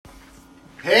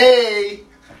Hey!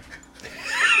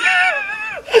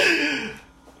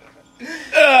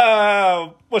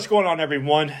 What's going on,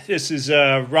 everyone? This is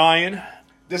Ryan.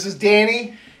 This is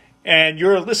Danny. And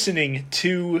you're listening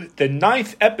to the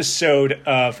 9th episode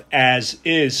of As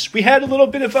Is. We had a little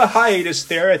bit of a hiatus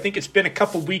there. I think it's been a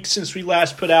couple weeks since we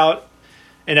last put out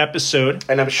an episode.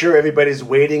 And I'm sure everybody's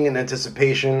waiting in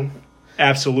anticipation.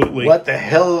 Absolutely. What the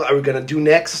hell are we going to do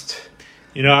next?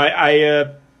 You know,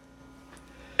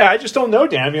 I just don't know,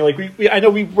 Dan. I mean, like I know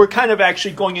we're kind of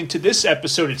actually going into this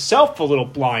episode itself a little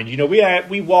blind. You know,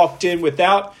 we walked in with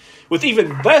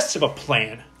even less of a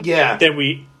plan, than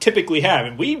we typically have,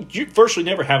 and we virtually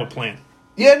never have a plan.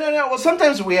 Yeah, no. Well,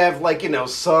 sometimes we have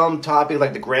some topic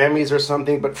like the Grammys or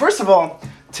something. But first of all,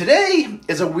 today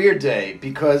is a weird day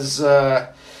because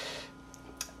I'm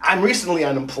recently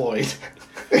unemployed.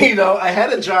 I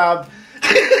had a job.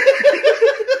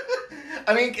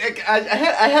 I mean,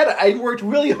 I worked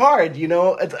really hard,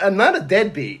 I'm not a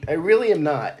deadbeat. I really am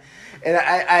not. And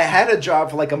I had a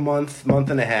job for like a month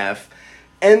and a half.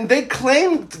 And they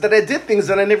claimed that I did things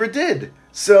that I never did.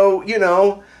 So,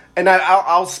 and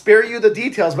I'll spare you the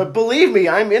details. But believe me,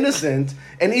 I'm innocent.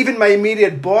 And even my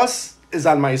immediate boss is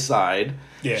on my side.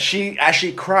 Yeah. She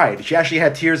actually cried. She actually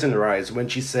had tears in her eyes when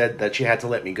she said that she had to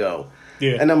let me go.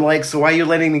 Yeah. And I'm like, so why are you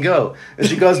letting me go? And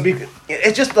she goes,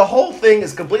 it's just the whole thing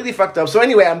is completely fucked up. So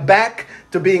anyway, I'm back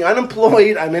to being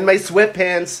unemployed. I'm in my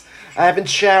sweatpants. I haven't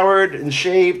showered and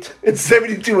shaved. It's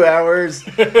 72 hours.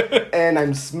 And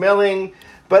I'm smelling.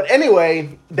 But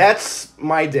anyway, that's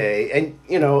my day. And,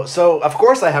 so of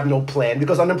course I have no plan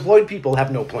because unemployed people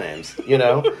have no plans,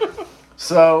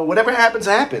 So whatever happens,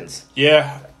 happens.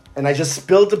 Yeah. And I just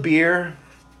spilled the beer.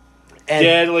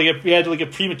 And we had a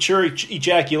premature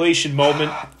ejaculation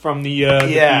moment from the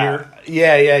beer.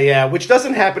 Yeah. Which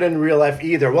doesn't happen in real life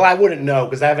either. Well, I wouldn't know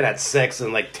because I haven't had sex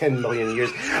in like 10 million years.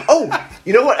 Oh,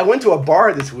 you know what? I went to a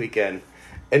bar this weekend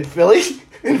in Philly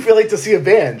to see a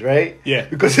band, right? Yeah.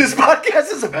 Because this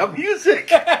podcast is about music.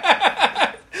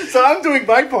 So I'm doing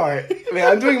my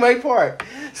part.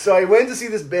 So I went to see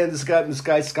this band. This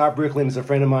guy Scott Bricklin is a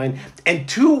friend of mine. And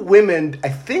two women, I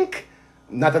think,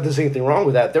 not that there's anything wrong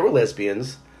with that, they were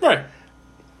lesbians. Right.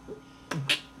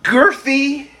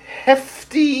 Girthy,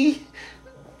 hefty.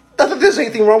 Not that there's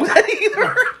anything wrong with that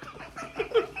either.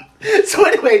 So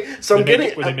anyway,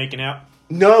 were they making out?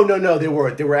 No, they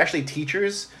weren't. They were actually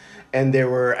teachers, and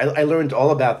I learned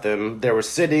all about them. They were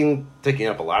sitting, taking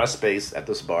up a lot of space at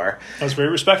this bar. That was very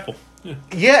respectful.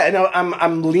 Yeah, and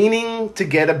I'm leaning to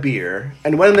get a beer,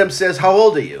 and one of them says, "How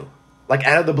old are you?" Like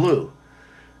out of the blue.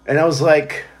 And I was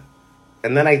like,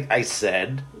 and then I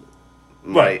said,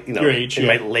 your age, in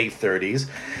my late 30s,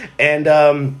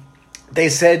 and they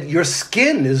said, "Your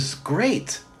skin is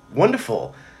great,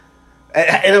 wonderful,"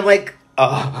 and I'm like,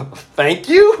 thank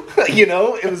you.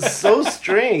 It was so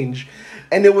strange,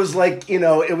 and it was like,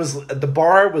 the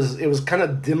bar was kind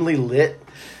of dimly lit,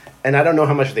 and I don't know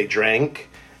how much they drank.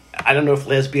 I don't know if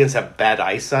lesbians have bad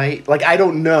eyesight. Like, I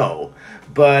don't know.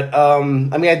 But, I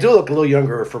mean, I do look a little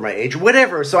younger for my age.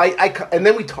 Whatever. So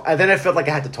then I felt like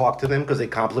I had to talk to them because they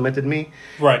complimented me.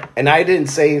 Right. And I didn't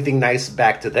say anything nice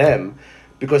back to them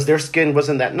because their skin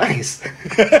wasn't that nice.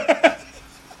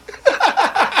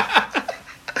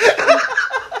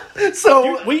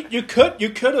 So you could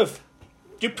have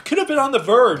been on the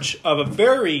verge of a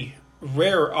very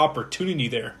rare opportunity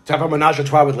there. To have a menage a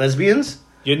trois with lesbians?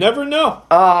 You never know.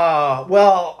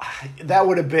 Well, that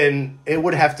would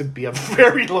have to be a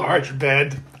very large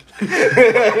bed. I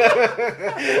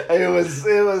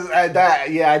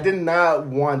did not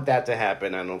want that to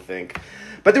happen, I don't think.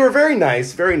 But they were very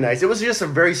nice, very nice. It was just a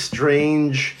very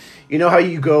strange, how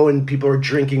you go and people are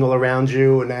drinking all around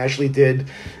you, and I actually did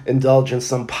indulge in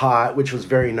some pot, which was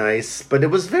very nice. But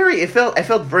I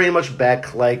felt very much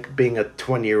back like being a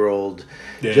 20-year-old,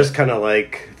 just kind of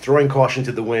like throwing caution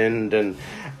to the wind, and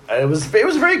it was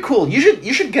very cool.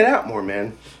 You should get out more,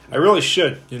 man. I really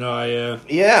should.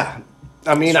 Yeah.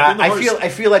 I mean, I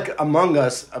feel like among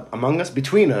us,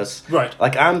 between us, right?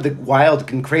 Like I'm the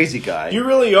wild and crazy guy. You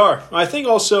really are. I think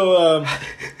also,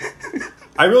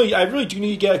 I really do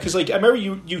need to get, because like I remember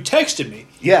you texted me,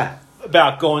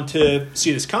 about going to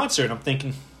see this concert. And I'm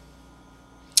thinking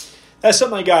that's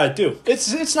something I gotta do.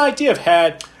 It's an idea I've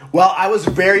had. Well, I was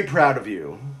very proud of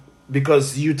you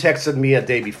because you texted me a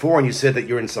day before and you said that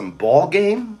you're in some ball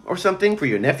game or something for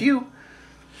your nephew.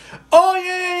 Oh,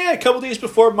 yeah. A couple days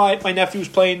before, my nephew was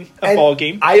playing a ball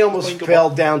game. I almost fell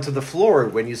down to the floor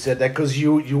when you said that because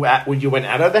you went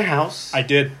out of the house. I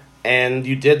did. And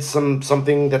you did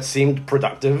something that seemed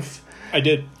productive. I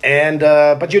did. And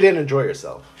but you didn't enjoy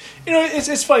yourself.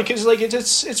 It's funny because like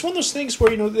it's one of those things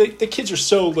where the kids are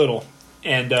so little,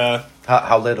 And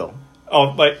how little?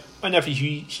 Oh, my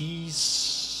nephew,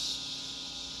 he's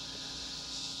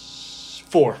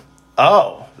 4.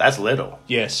 Oh, that's little.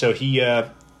 Yeah, so he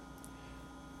had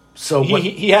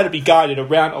to be guided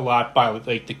around a lot by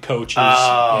like the coaches.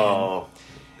 Oh,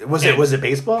 was it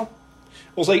baseball?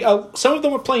 It was like some of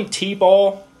them were playing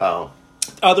t-ball. Oh,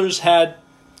 others had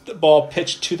the ball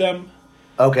pitched to them.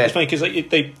 Okay, it's funny because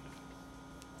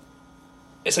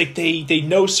they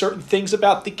know certain things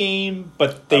about the game,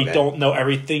 but they don't know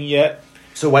everything yet.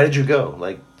 So why did you go?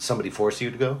 Like somebody forced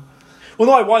you to go? Well,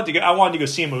 no, I wanted to go. I wanted to go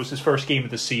see him. It was his first game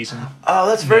of the season. Oh,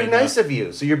 that's very nice of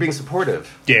you. So you're being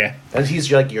supportive. Yeah, and he's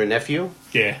like your nephew.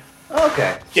 Yeah. Oh,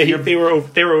 okay. So yeah, they were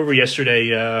over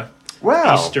yesterday.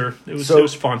 Wow. Easter. It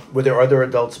was fun. Were there other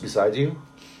adults besides you?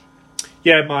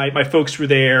 Yeah, my folks were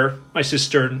there. My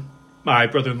sister and my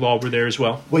brother-in-law were there as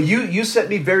well. Well, you sent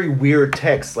me very weird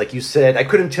texts. Like you said, I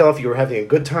couldn't tell if you were having a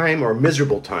good time or a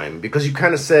miserable time. Because you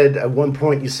kind of said, at one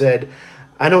point, you said,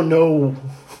 I don't know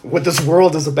what this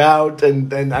world is about,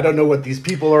 and I don't know what these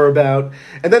people are about.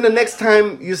 And then the next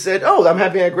time you said, oh, I'm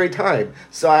having a great time.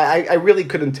 So I really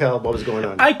couldn't tell what was going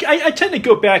on. I tend to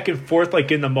go back and forth,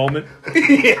 like, in the moment.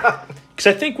 Yeah. Because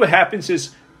I think what happens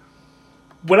is,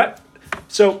 one of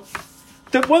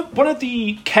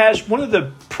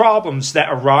the problems that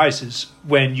arises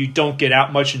when you don't get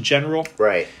out much in general,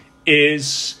 right,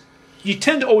 is you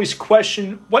tend to always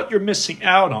question what you're missing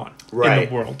out on in the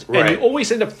world. Right. And you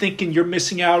always end up thinking you're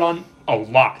missing out on a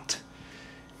lot.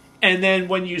 And then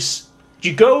when you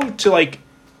go to, like,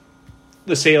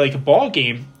 let's say, like, a ball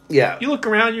game, yeah, you look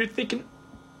around, you're thinking,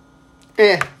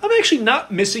 I'm actually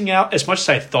not missing out as much as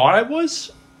I thought I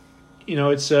was. You know,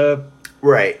 it's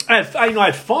right. I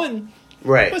had fun.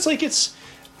 Right. But it's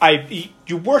like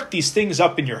you work these things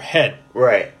up in your head.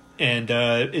 Right. And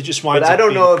it just winds up. But I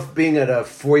don't know if being at a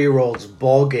 4-year-old's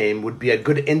ball game would be a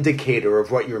good indicator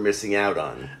of what you're missing out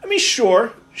on. I mean,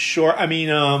 sure. I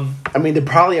mean,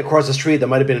 probably across the street there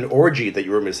might have been an orgy that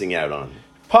you were missing out on.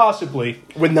 Possibly.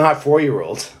 With not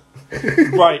 4-year-olds.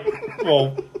 Right.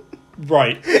 Well,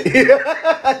 right.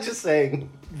 Yeah, just saying.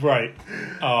 Right.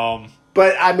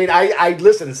 But I mean, I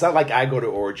listen. It's not like I go to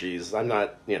orgies. I'm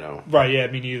not, Right. Yeah.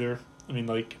 Me neither. I mean,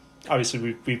 like,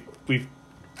 obviously we've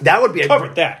that would be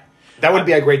covered that. That would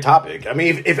be a great topic. I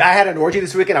mean, if I had an orgy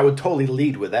this weekend, I would totally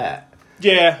lead with that.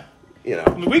 Yeah.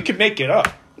 I mean, we could make it up.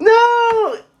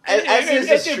 No,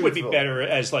 it would be better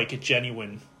as like a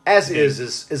genuine. As thing.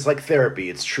 is like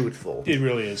therapy. It's truthful. It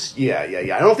really is. Yeah.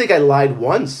 I don't think I lied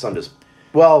once on this.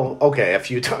 Well, okay, a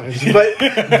few times,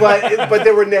 but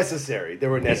they were necessary. They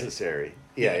were necessary.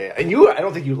 Yeah. And I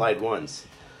don't think you lied once.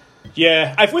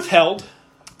 Yeah, I've withheld.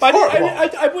 But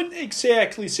I wouldn't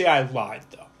exactly say I lied,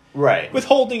 though. Right.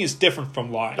 Withholding is different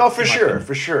from lying. Oh, for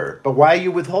sure. But why are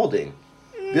you withholding?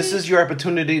 This is your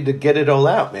opportunity to get it all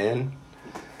out, man.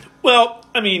 Well,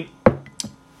 I mean,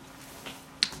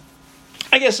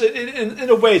 I guess in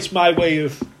a way it's my way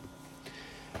of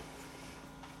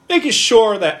making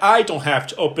sure that I don't have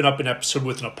to open up an episode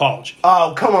with an apology.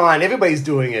 Oh, come on. Everybody's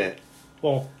doing it.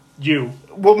 Well, you.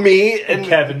 Well, me and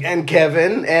Kevin. And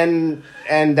Kevin, and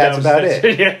that's about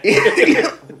it. Yeah.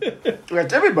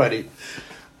 That's everybody.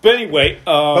 But anyway.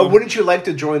 But wouldn't you like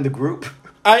to join the group?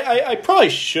 I probably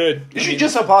should. You should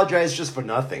just apologize just for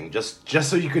nothing. Just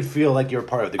so you could feel like you're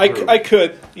part of the group. I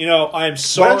could. I'm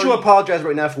sorry. Why don't you apologize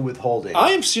right now for withholding?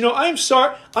 I am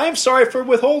sorry. I am sorry for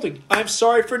withholding. I'm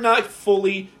sorry for not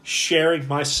fully sharing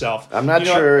myself. I'm not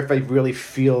sure if I really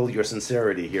feel your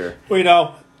sincerity here. Well,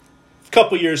 a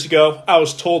couple years ago, I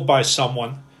was told by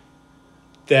someone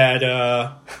that,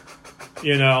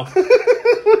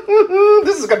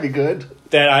 this is gonna be good.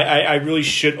 That I really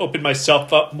should open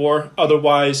myself up more.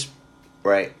 Otherwise,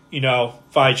 right.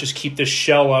 If I just keep this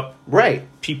shell up, right,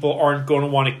 people aren't going to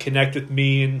want to connect with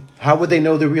me. And how would they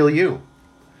know the real you?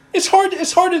 It's hard.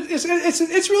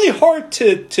 It's really hard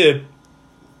to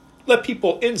let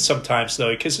people in sometimes,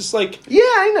 though, because it's like, yeah,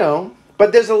 I know,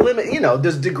 but there's a limit.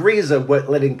 There's degrees of what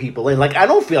letting people in. Like, I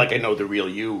don't feel like I know the real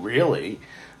you, really,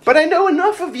 but I know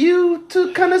enough of you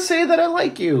to kind of say that I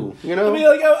like you. I mean,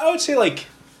 like, I would say, like,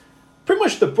 pretty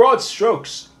much the broad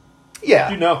strokes.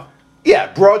 Yeah.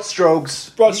 Yeah, broad strokes.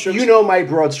 Broad strokes. You know my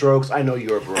broad strokes. I know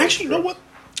your broad strokes. Actually, you know what?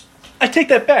 I take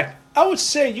that back. I would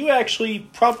say you actually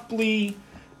probably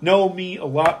know me a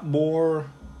lot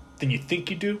more than you think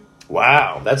you do.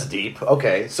 Wow, that's deep.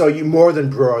 Okay, so you more than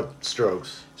broad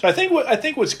strokes. So I think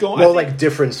what's going on... Well, like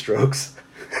different strokes.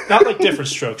 Not like different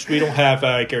strokes. We don't have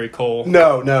Gary Cole.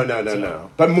 No.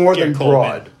 But more Gary than Coleman.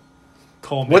 broad.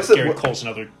 Coleman. Gary Cole's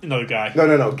another guy.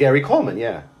 No. Gary Coleman,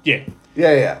 yeah. Yeah.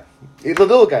 Yeah. The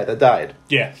little guy that died.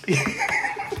 Yeah.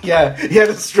 Yeah, he had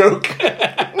a stroke.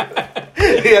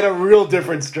 He had a real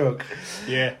different stroke.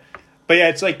 Yeah. But yeah,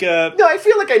 it's like... no, I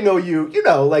feel like I know you,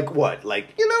 like what?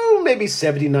 Like, maybe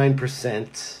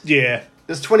 79%. Yeah.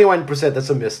 There's 21% that's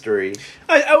a mystery.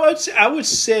 I would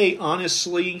say,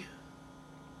 honestly,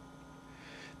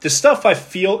 the stuff I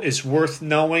feel is worth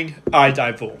knowing, I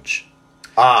divulge.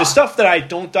 The stuff that I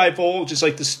don't divulge is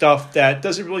like the stuff that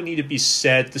doesn't really need to be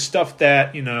said. The stuff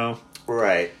that,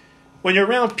 Right. When you're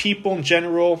around people in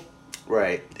general...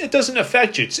 Right. It doesn't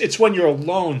affect you. It's when you're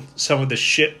alone some of the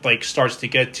shit like starts to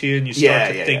get to you and you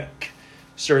start to think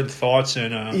certain thoughts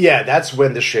and yeah, that's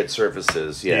when the shit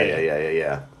surfaces.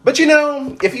 Yeah. But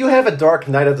if you have a dark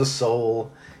night of the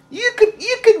soul, you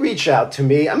could reach out to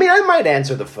me. I mean, I might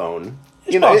answer the phone.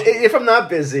 If I'm not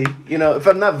busy, if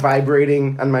I'm not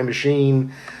vibrating on my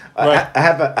machine. Right. I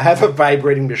have a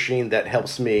vibrating machine that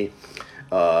helps me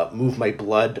move my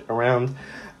blood around.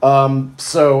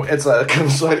 So it's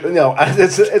it's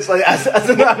like as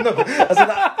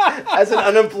an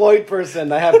unemployed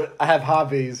person, I have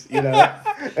hobbies.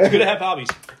 It's good to have hobbies.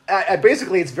 I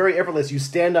basically, it's very effortless. You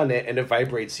stand on it and it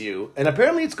vibrates you, and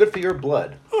apparently it's good for your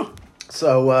blood. Huh.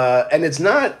 So and it's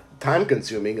not time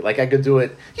consuming. Like I could do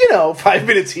it, 5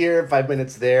 minutes here, 5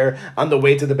 minutes there, on the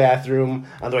way to the bathroom,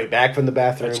 on the way back from the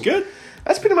bathroom. That's good.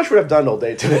 That's pretty much what I've done all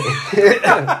day today.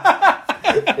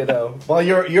 While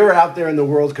you're out there in the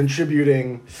world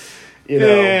contributing,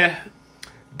 Yeah.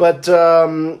 But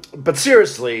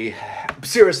seriously,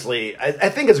 I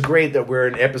think it's great that we're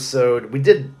an episode. We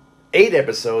did 8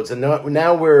 episodes, and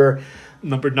now we're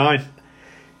number 9.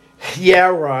 Yeah,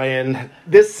 Ryan.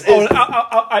 This is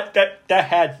that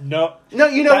had no. No,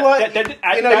 you know what?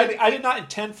 I did not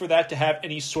intend for that to have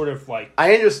any sort of like.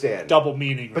 I understand double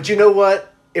meaning. But you know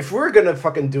what? If we're gonna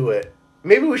fucking do it,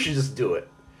 maybe we should just do it.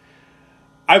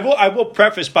 I will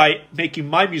preface by making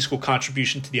my musical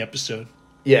contribution to the episode.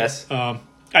 Yes.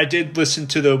 I did listen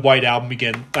to the White Album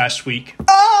again last week.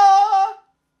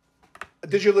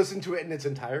 Did you listen to it in its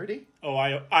entirety? Oh,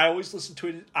 I always listen to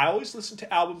it. I always listen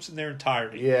to albums in their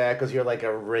entirety. Yeah, because you're like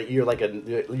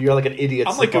an idiot.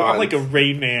 I'm like a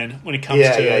Ray man when it comes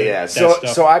to that stuff.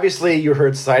 So obviously you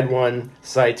heard side 1,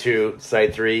 side 2,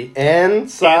 side 3,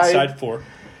 and side 4.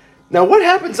 Now what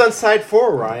happens on side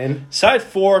 4, Ryan? Side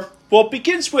 4. Well, it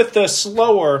begins with a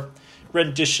slower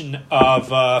rendition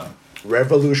of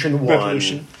Revolution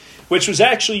 1. Which was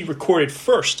actually recorded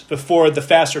first before the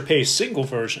faster-paced single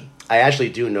version. I actually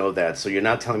do know that, so you're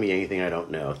not telling me anything I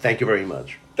don't know. Thank you very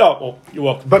much. Oh, well, you're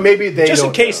welcome. But maybe they just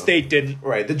don't in case know. they didn't.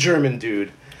 Right, the German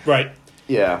dude. Right.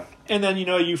 Yeah. And then,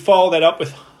 you follow that up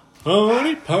with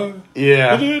Honey Pie.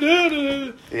 Yeah.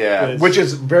 Yeah, which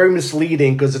is very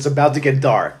misleading because it's about to get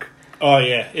dark. Oh,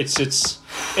 yeah. It's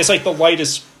like the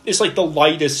lightest... It's like the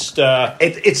lightest.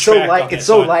 It's so light. It's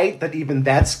so light that even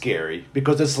that's scary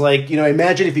because it's like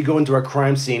imagine if you go into a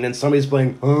crime scene and somebody's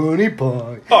playing Honey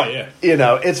Pie. Oh yeah.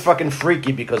 It's fucking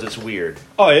freaky because it's weird.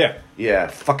 Oh yeah. Yeah,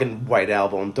 fucking White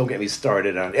Album. Don't get me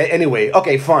started on. Anyway,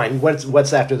 okay, fine.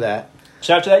 What's after that?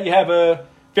 So after that, you have a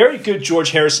very good George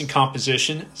Harrison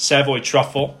composition, Savoy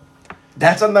Truffle.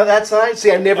 That's on that side?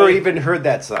 See, I never even heard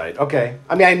that side. Okay.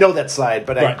 I mean, I know that side,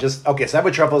 but right. Savoy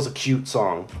Truffle is a cute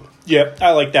song. Yeah,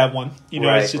 I like that one.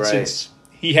 Right.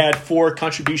 He had 4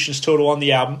 contributions total on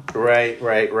the album. Right.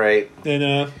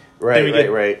 Then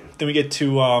Right. Then we get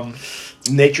to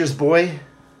Nature's Boy?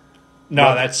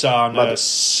 No, that's on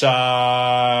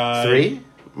side 3?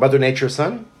 Mother Nature's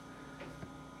Son?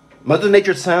 Mother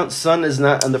Nature's Son is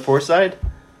not on the 4th side?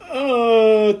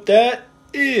 That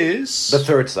is the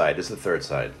 3rd side. It's the 3rd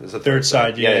side. It's the third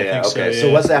side. Yeah. Okay.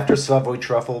 So what's after Savoy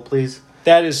Truffle, please?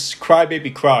 That is Cry Baby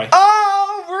Cry.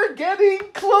 Oh, we're getting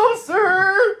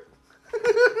closer.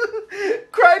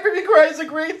 Cry Baby Cry is a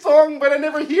great song, but I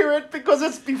never hear it because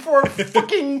it's before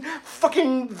fucking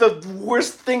the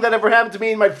worst thing that ever happened to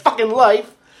me in my fucking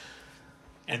life.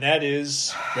 And that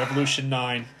is Revolution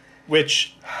 9,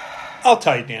 which I'll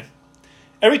tell you, Dan.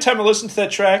 Every time I listen to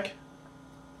that track,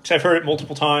 because I've heard it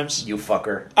multiple times, you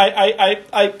fucker,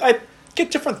 I get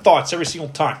different thoughts every single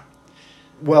time.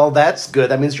 Well, that's good.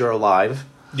 That means you're alive.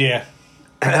 Yeah.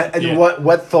 And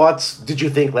what thoughts did you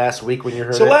think last week when you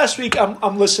heard it? So last week,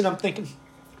 I'm listening, I'm thinking,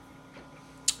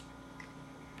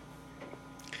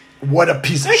 what a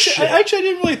piece of shit. Actually, I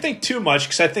didn't really think too much,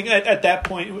 because I think at that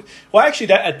point, well,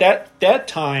 actually, at that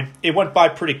time, it went by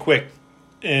pretty quick.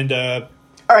 And, All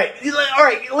right.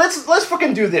 Let's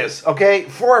fucking do this, okay?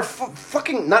 For our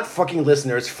not fucking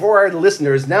listeners, for our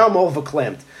listeners, now I'm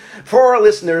overclamped. For our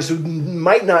listeners who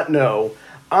might not know,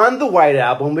 on the White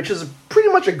Album, which is pretty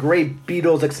much a great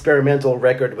Beatles experimental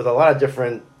record with a lot of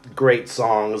different great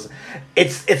songs,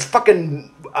 it's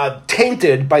fucking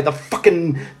tainted by the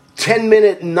fucking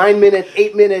 10-minute, 9-minute,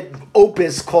 8-minute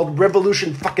opus called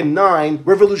Revolution 9,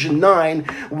 where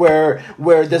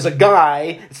there's a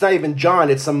guy, it's not even John,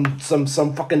 it's some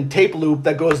fucking tape loop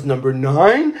that goes number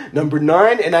 9,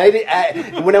 and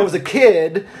I when I was a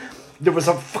kid, there was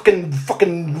a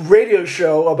fucking radio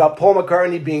show about Paul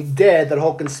McCartney being dead, that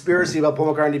whole conspiracy about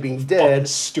Paul McCartney being dead. Fucking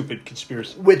stupid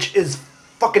conspiracy. Which is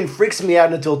fucking freaks me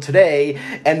out until today,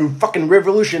 and fucking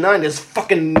Revolution 9 is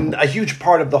fucking a huge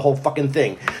part of the whole fucking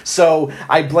thing. So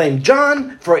I blame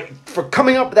John for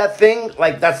coming up with that thing.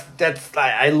 Like, that's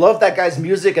I love that guy's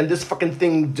music, and this fucking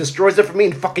thing destroys it for me,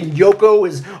 and fucking Yoko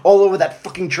is all over that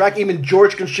fucking track. Even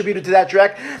George contributed to that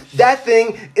track. That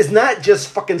thing is not just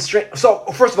fucking straight. So,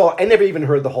 first of all, I never even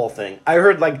heard the whole thing. I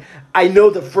heard, I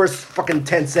know the first fucking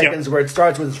 10 seconds where it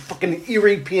starts with this fucking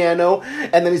eerie piano,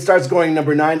 and then he starts going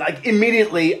number 9. Like,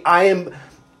 immediately, I am...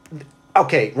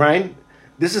 Okay, Ryan,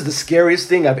 this is the scariest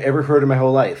thing I've ever heard in my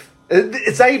whole life.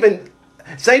 It's not even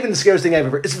the scariest thing I've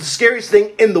ever... It's the scariest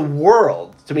thing in the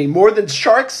world to me. More than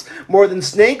sharks, more than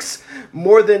snakes,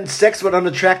 more than sex with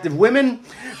unattractive women,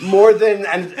 more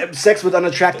than sex with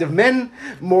unattractive men,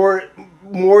 more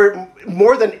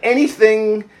than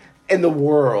anything in the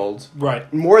world.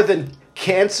 Right. More than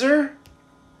cancer...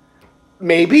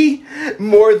 Maybe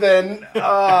more than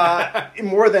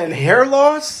hair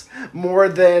loss, more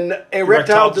than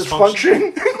erectile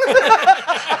dysfunction.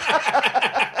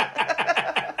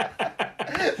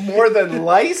 More than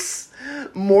lice,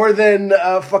 more than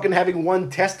fucking having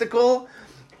one testicle.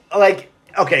 Like,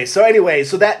 okay, so anyway,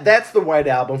 so that's the White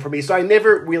Album for me. So I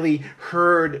never really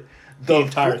heard the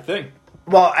entire thing.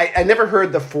 Well, I never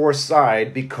heard the fourth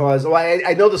side because... Well,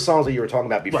 I know the songs that you were talking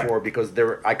about before, right, because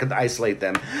I could isolate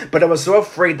them. But I was so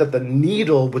afraid that the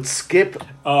needle would skip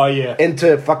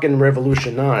into fucking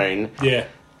Revolution 9. Yeah.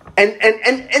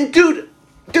 And dude,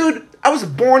 I was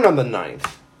born on the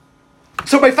 9th.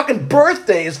 So my fucking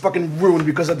birthday is fucking ruined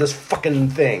because of this fucking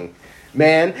thing,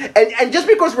 man. And just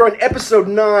because we're on episode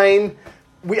 9,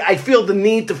 I feel the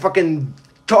need to fucking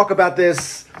talk about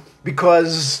this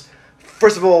because...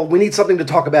 First of all, we need something to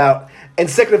talk about. And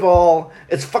second of all,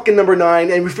 it's fucking number 9.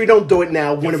 And if we don't do it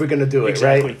now, when are we going to do it,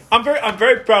 exactly. Right? I'm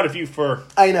very proud of you for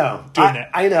doing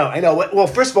that. I know. Well,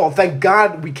 first of all, thank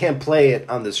God we can't play it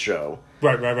on this show.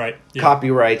 Right. Yeah.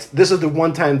 Copyrights. This is the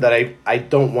one time that I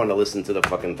don't want to listen to the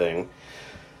fucking thing.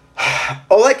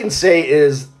 All I can say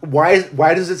is, why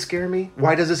does it scare me?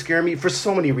 Why does it scare me? For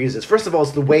so many reasons. First of all,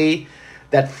 it's the way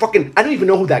that fucking... I don't even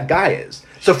know who that guy is.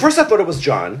 So first I thought it was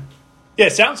John. Yeah,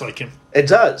 it sounds like him. It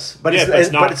does, but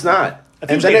it's not. I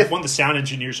think it was one of the sound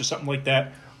engineers or something like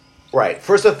that. Right.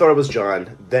 First I thought it was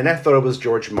John. Then I thought it was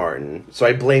George Martin. So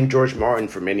I blamed George Martin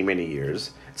for many, many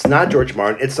years. It's not George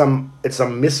Martin. It's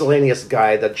some miscellaneous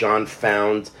guy that John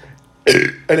found,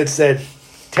 and it said,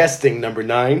 testing number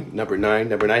 9.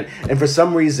 And for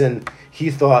some reason, he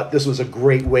thought this was a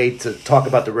great way to talk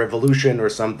about the revolution or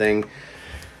something.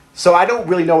 So I don't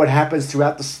really know what happens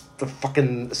throughout the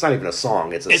fucking... It's not even a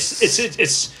song. It's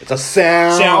a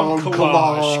sound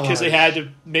collage because they had to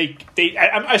make...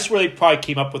 I swear they probably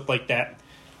came up with like that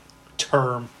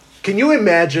term. Can you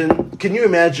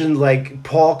imagine like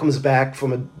Paul comes back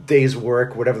from a day's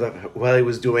work, whatever the hell he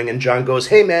was doing, and John goes,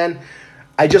 "Hey man,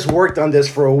 I just worked on this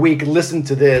for a week. Listen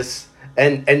to this."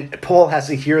 And Paul has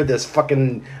to hear this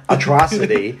fucking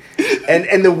atrocity.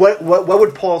 and then what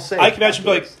would Paul say? I can imagine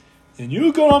like, "And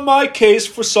you go on my case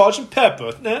for Sergeant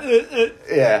Pepper."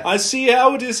 Yeah. I see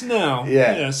how it is now.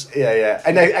 Yeah. Yes. Yeah.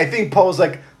 And I think Paul's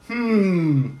like,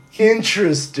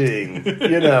 interesting.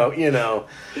 you know.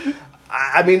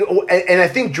 I mean, and I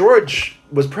think George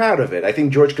was proud of it. I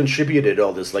think George contributed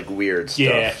all this like weird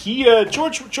stuff. Yeah,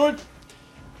 George.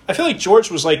 I feel like George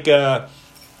was like,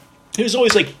 he was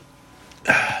always like,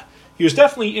 he was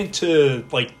definitely into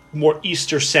like more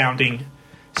Easter sounding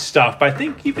stuff. But I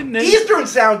think even then, Eastern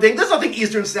sounding. There's nothing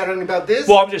Eastern sounding about this.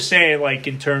 Well, I'm just saying, like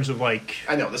in terms of like,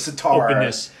 I know the sitar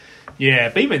openness. Yeah,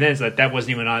 but even then, that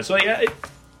wasn't even on. So yeah.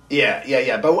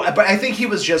 But I think he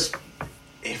was just.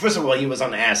 First of all, he was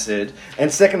on acid,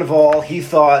 and second of all, he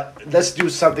thought, let's do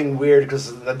something weird,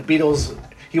 because the Beatles,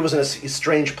 he was in a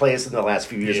strange place in the last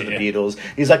few years of the Beatles.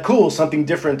 He's like, cool, something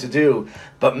different to do.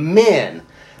 But man,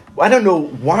 I don't know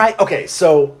why. Okay,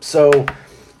 so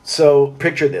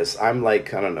picture this. I'm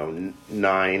like, I don't know,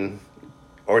 9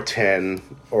 or 10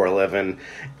 or 11,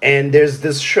 and there's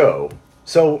this show.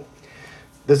 So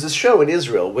there's this show in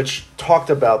Israel which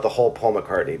talked about the whole Paul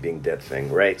McCartney being dead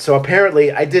thing, right? So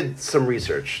apparently, I did some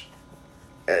research.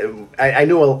 I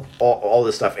knew all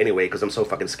this stuff anyway because I'm so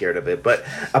fucking scared of it. But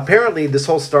apparently, this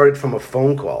whole started from a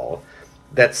phone call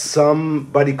that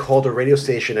somebody called a radio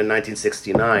station in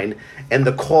 1969, and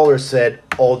the caller said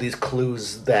all these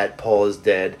clues that Paul is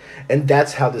dead, and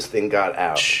that's how this thing got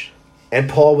out. And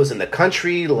Paul was in the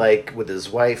country, like, with his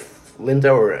wife,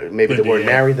 Linda, or maybe they weren't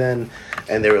married then,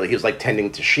 and he was, like,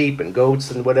 tending to sheep and goats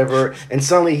and whatever, and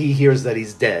suddenly he hears that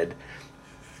he's dead.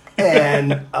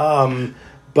 And,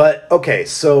 but, okay,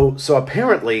 so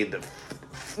apparently,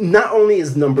 not only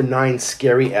is number 9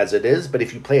 scary as it is, but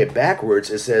if you play it backwards,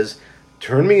 it says,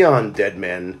 "Turn me on, dead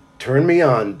men. Turn me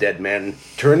on, dead men.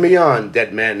 Turn me on,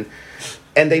 dead men."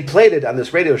 And they played it on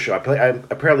this radio show.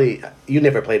 Apparently, you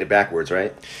never played it backwards,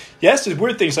 right? Yes, it's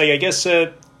weird things. Like, I guess...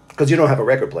 Because you don't have a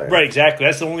record player. Right, exactly.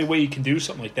 That's the only way you can do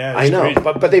something like that. I know,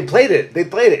 but they played it. They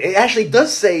played it. It actually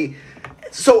does say...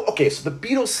 So the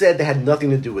Beatles said they had nothing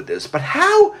to do with this, but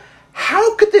how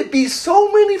could there be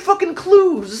so many fucking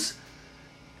clues?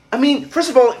 I mean, first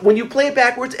of all, when you play it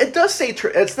backwards, it does say...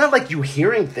 It's not like you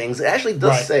hearing things. It actually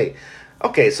does say...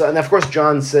 Okay, so, and of course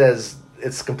John says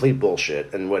it's complete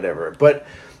bullshit and whatever. But,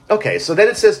 okay, so then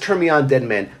it says, "Turn me on, dead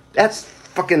man." That's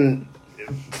fucking...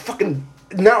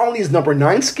 Not only is number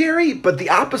 9 scary, but the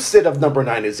opposite of number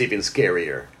 9 is even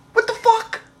scarier. What the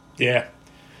fuck? Yeah.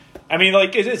 I mean,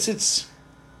 like, it's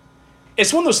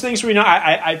one of those things where,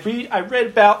 I read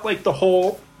about, like, the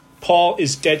whole Paul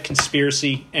is dead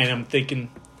conspiracy, and I'm thinking...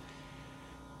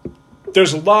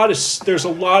 There's a lot of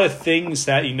things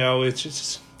that, it's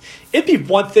just... It'd be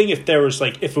one thing if there was,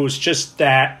 like, if it was just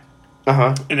that,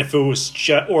 and if it was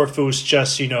just,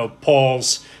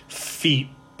 Paul's feet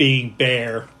being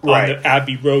bare on the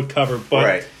Abbey Road cover,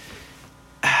 but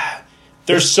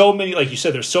there's so many, like you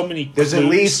said, there's so many There's clues. At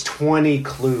least 20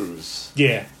 clues.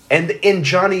 Yeah. And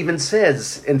John even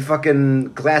says in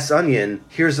fucking Glass Onion,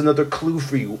 "Here's another clue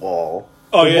for you all."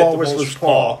 The walrus was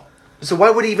Paul. So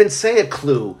why would he even say a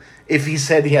clue if he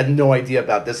said he had no idea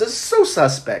about this? It's so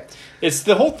suspect.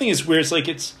 The whole thing is weird. It's like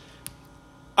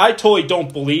I totally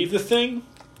don't believe the thing.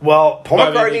 Well, Paul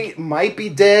McCartney might be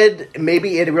dead.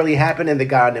 Maybe it really happened and they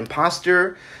got an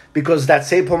imposter. Because that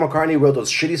same Paul McCartney wrote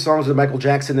those shitty songs with Michael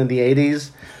Jackson in the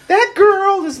 80s. "That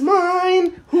girl is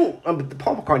mine." Paul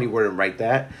McCartney wouldn't write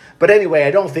that. But anyway,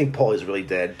 I don't think Paul is really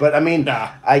dead. But I mean,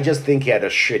 I just think he had a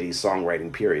shitty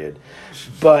songwriting period.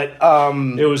 But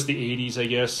it was the 80s, I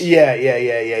guess.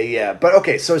 Yeah. But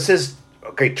okay, so it says,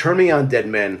 "Turn me on, dead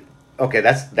men." Okay,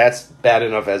 that's bad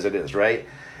enough as it is, right?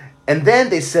 And then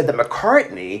they said that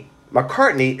McCartney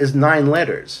is 9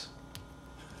 letters.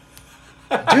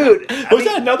 Dude, was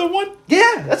that another one?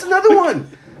 Yeah, that's another one.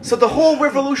 So the whole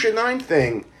Revolution 9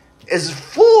 thing is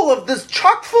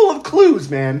chock full of clues,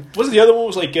 man. Wasn't the other one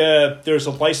was like there's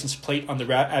a license plate on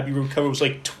the Abbey Road cover? It was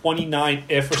like 29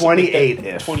 if or 28 something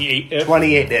like if 28 if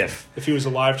 28 if he was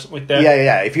alive or something like that.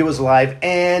 Yeah. If he was alive,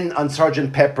 and on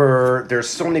Sgt. Pepper, there's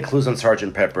so many clues on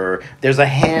Sgt. Pepper. There's a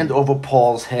hand over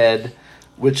Paul's head,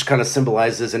 which kind of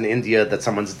symbolizes in India that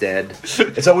someone's dead.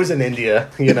 It's always in India,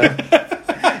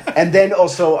 And then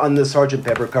also on the Sgt.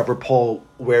 Pepper cover, Paul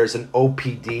wears an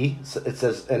OPD. It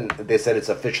says, and they said it's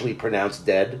officially pronounced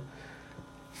dead.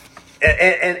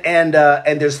 And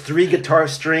there's 3 guitar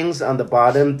strings on the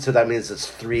bottom, so that means it's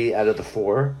 3 out of the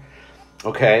 4.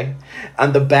 Okay.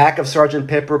 On the back of Sgt.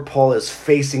 Pepper, Paul is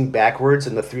facing backwards,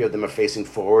 and the 3 of them are facing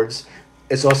forwards.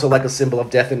 It's also like a symbol of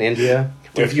death in India.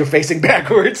 If you're facing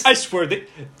backwards, I swear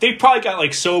they probably got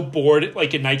like so bored,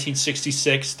 like in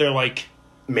 1966. They're like.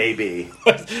 Maybe.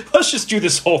 Let's just do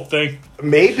this whole thing.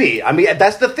 Maybe. I mean,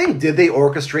 that's the thing. Did they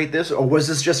orchestrate this? Or was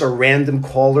this just a random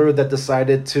caller that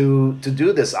decided to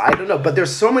do this? I don't know. But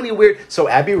there's so many weird... So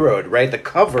Abbey Road, right? The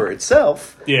cover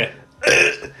itself... Yeah.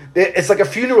 It's like a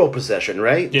funeral procession,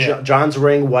 right? Yeah. John's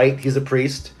wearing white. He's a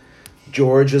priest.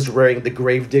 George is wearing the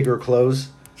gravedigger clothes.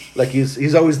 Like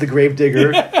he's always the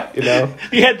gravedigger,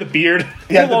 He had the beard.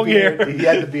 He had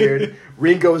the beard.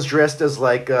 Ringo's dressed as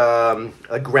like a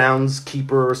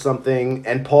groundskeeper or something,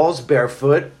 and Paul's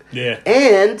barefoot. Yeah.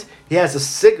 And he has a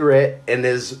cigarette in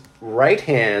his right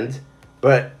hand,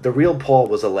 but the real Paul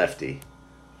was a lefty.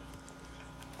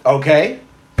 Okay?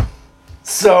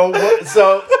 So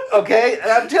okay,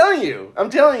 I'm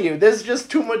telling you, there's just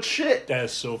too much shit. That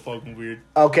is so fucking weird.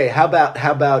 Okay, how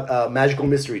about Magical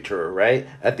Mystery Tour, right?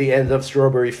 At the end of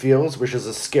Strawberry Fields, which is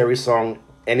a scary song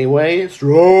anyway.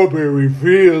 Strawberry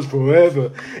Fields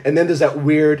forever. And then there's that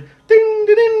weird ding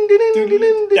ding ding ding ding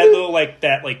ding. That little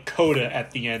like coda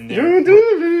at the end there.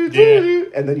 Yeah.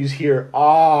 And then you hear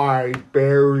 "I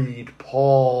buried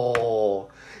Paul."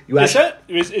 Is that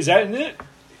in it?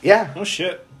 Yeah. Oh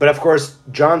shit. But of course,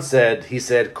 John said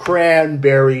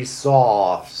cranberry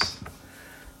sauce.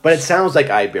 But it sounds like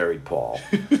 "I buried Paul."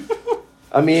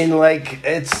 I mean, like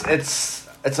it's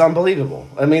It's unbelievable.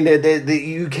 I mean,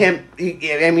 you can't.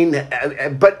 I mean,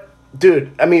 but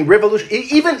dude, I mean, Revolution.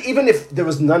 Even if there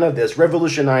was none of this,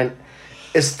 Revolution 9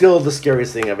 is still the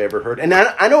scariest thing I've ever heard. And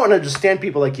I don't understand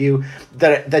people like you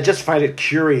that just find it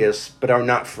curious but are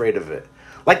not afraid of it.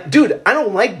 Like, dude, I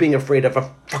don't like being afraid of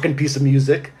a fucking piece of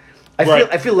music.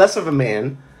 I feel less of a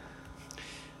man.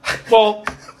 Well,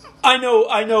 I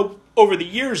know. Over the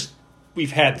years,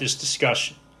 we've had this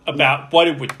discussion about what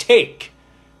it would take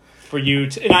for you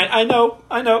to, and I know.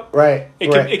 Right.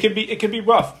 It can be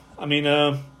rough. I mean,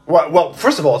 well,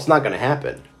 first of all, it's not going to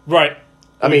happen. Right.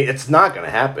 I mean, it's not going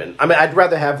to happen. I mean, I'd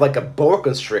rather have like a boa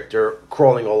constrictor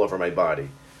crawling all over my body,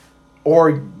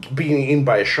 or being eaten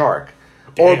by a shark,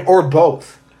 or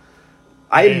both.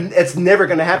 It's never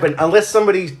going to happen unless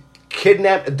somebody and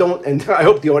I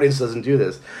hope the audience doesn't do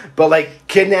this, but like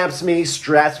kidnaps me,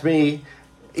 straps me,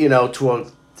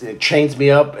 chains me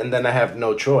up, and then I have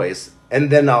no choice, and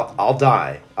then I'll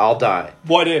die. I'll die.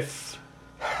 What if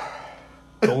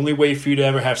the only way for you to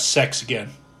ever have sex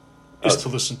again is to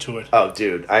listen to it? Oh,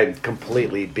 dude, I'm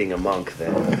completely being a monk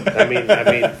then. I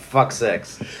mean, fuck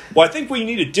sex. Well, I think what you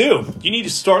need to do, you need to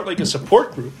start like a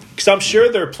support group, because I'm sure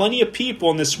there are plenty of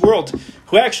people in this world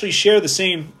who actually share the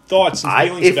same thoughts and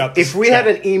feelings about this. If we had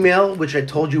an email, which I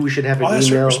told you we should have an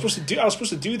email. I was supposed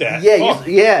to do that.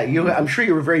 Yeah, I'm sure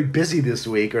you were very busy this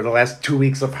week or the last 2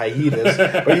 weeks of hiatus,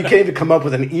 or you can't even come up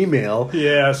with an email.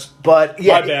 Yes, but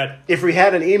yeah, my bad. If we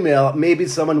had an email, maybe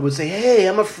someone would say, "Hey,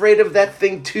 I'm afraid of that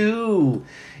thing too,"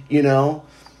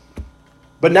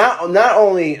 But not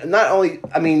only.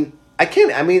 I mean, I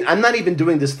can't. I mean, I'm not even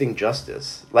doing this thing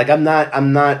justice. Like, I'm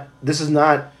not. This is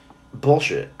not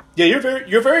bullshit. Yeah,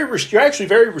 you're actually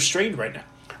very restrained right now.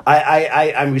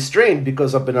 I'm restrained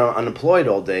because I've been unemployed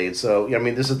all day. So, I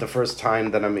mean, this is the first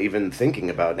time that I'm even thinking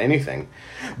about anything.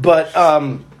 But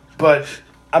I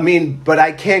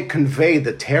can't convey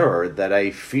the terror that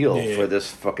I feel for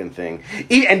this fucking thing.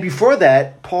 And before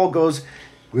that, Paul goes,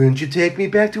 "Wouldn't you take me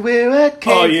back to where I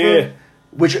came from?"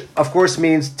 Which, of course,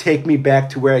 means take me back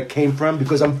to where I came from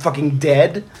because I'm fucking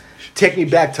dead. Take me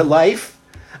back to life.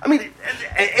 I mean,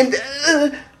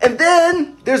 and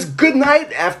then there's Good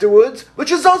Night afterwards,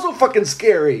 which is also fucking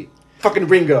scary. Fucking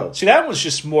Ringo. See, that one's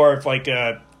just more of like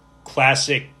a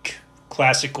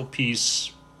classical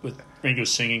piece with Ringo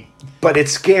singing. But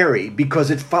it's scary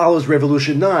because it follows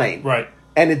Revolution 9. Right.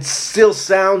 And it still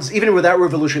sounds, even without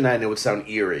Revolution 9, it would sound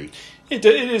eerie. It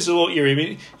is a little eerie. I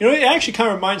mean, it actually kind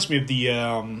of reminds me of the...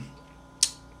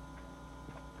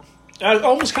 it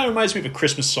almost kind of reminds me of a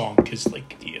Christmas song, because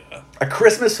like the... A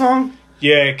Christmas song?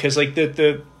 Yeah, because like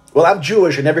the... Well, I'm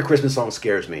Jewish, and every Christmas song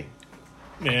scares me.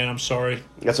 Man, I'm sorry.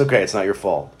 That's okay. It's not your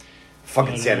fault.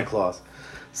 Fucking Santa Claus.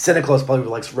 Santa Claus probably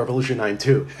likes Revolution 9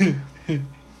 too.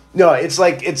 No, it's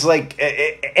like,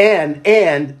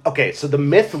 and okay. So the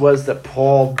myth was that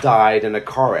Paul died in a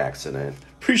car accident.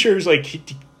 Pretty sure it was like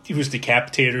he was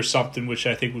decapitated or something, which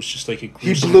I think was just like a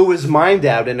gruesome... He blew his mind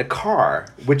out in a car,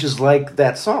 which is like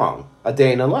that song, A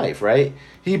Day in a Life, right?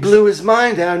 He blew his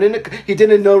mind out he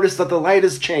didn't notice that the light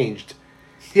has changed.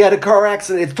 He had a car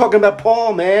accident. It's talking about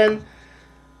Paul, man.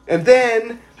 And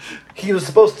then he was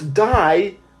supposed to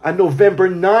die on November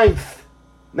 9th,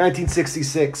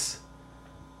 1966.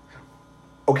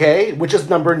 Okay? Which is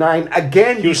number 9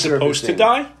 again. He was supposed to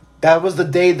die? That was the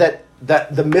day that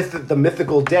the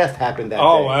mythical death happened that day.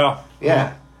 Oh, wow.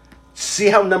 Yeah. See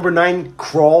how number 9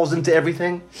 crawls into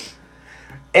everything?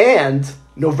 And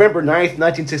November 9th,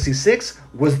 1966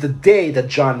 was the day that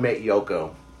John met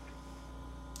Yoko.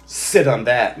 Sit on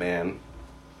that, man.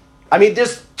 I mean,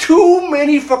 there's too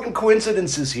many fucking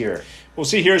coincidences here. Well,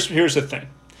 see, here's the thing.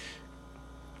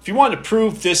 If you want to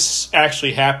prove this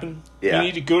actually happened, you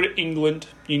need to go to England.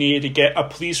 You need to get a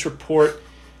police report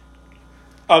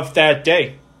of that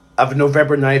day. Of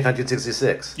November 9th,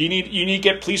 1966. You need to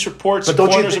get police reports,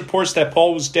 coroner's reports that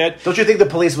Paul was dead. Don't you think the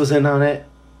police was in on it?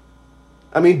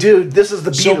 I mean, dude, this is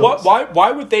the Beatles. So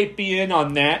why would they be in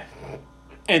on that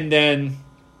and then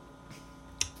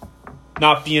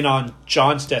not being on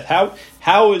John's death?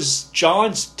 How is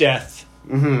John's death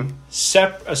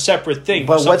a separate thing?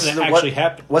 But something that actually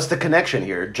happened. What's the connection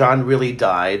here? John really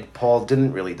died. Paul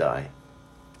didn't really die.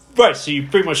 Right, so you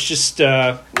pretty much just...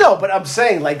 No, but I'm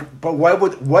saying, like, but why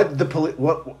would...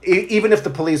 even if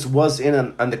the police was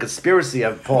in on the conspiracy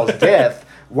of Paul's death,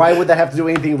 why would that have to do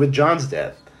anything with John's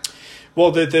death?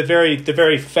 Well, the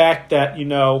very fact that,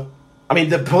 I mean,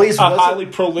 the police... A highly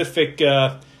prolific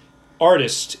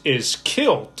artist is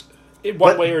killed in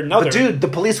one way or another. But, dude, the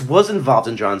police was involved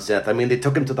in John's death. I mean, they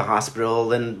took him to the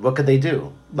hospital, and what could they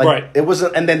do? Like, right. It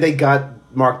wasn't... And then they got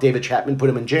Mark David Chapman, put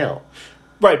him in jail.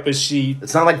 Right, but see...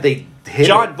 It's not like they hit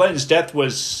John Lennon's death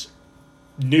was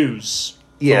news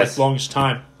for Yes. the longest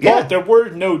time. Yeah. There were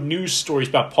no news stories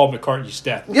about Paul McCartney's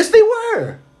death. Yes, they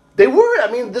were. They were. I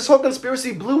mean, this whole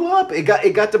conspiracy blew up. It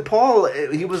got to Paul.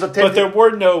 He was attending. But there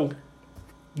were no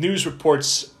news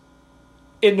reports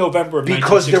in November of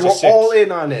because they were 1966. all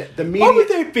in on it. The media. Why would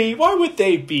they be? Why would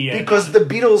they be? Because the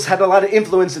Beatles had a lot of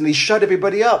influence and they shut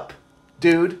everybody up,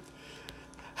 dude.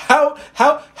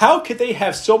 How could they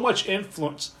have so much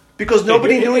influence? Because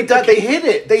nobody knew he died. They hid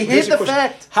it. They hid the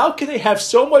fact. How could they have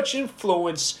so much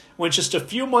influence when just a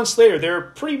few months later they're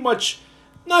pretty much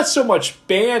not so much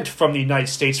banned from the United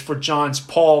States for John's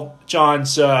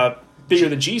bigger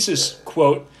than Jesus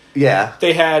quote. Yeah.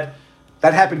 They had...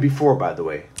 That happened before, by the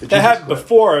way. That happened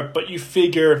before, but you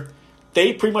figure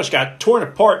they pretty much got torn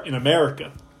apart in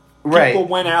America. Right. People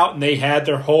went out and they had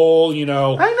their whole, I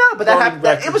know, but that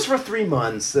happened. It was for 3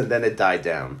 months and then it died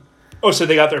down. Oh, so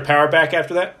they got their power back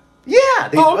after that? Yeah,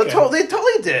 they okay.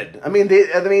 totally did. I mean,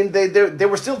 they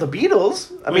were still the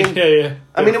Beatles. I mean, yeah.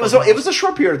 I mean, it was a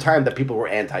short period of time that people were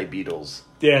anti-Beatles.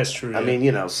 Yeah, it's true. I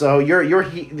mean, so your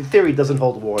theory doesn't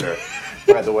hold water,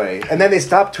 by the way. And then they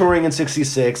stopped touring in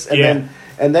 '66, and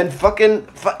then fucking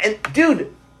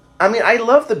dude. I mean, I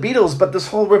love the Beatles, but this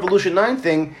whole Revolution 9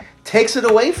 thing takes it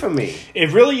away from me.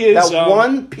 It really is. That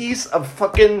one piece of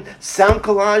fucking sound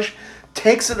collage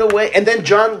takes it away, and then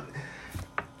John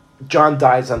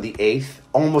dies on the 8th,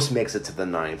 almost makes it to the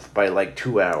 9th by like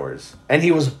 2 hours. And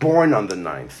he was born on the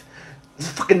 9th. This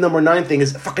fucking number 9 thing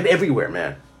is fucking everywhere,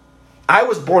 man. I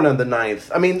was born on the 9th.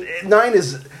 I mean, 9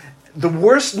 is the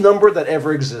worst number that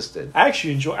ever existed. I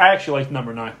actually like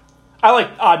number 9. I like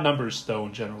odd numbers, though,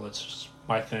 in general. That's just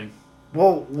my thing.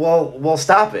 Well,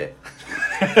 stop it.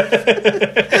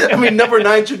 I mean, number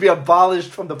 9 should be abolished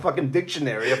from the fucking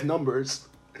dictionary of numbers.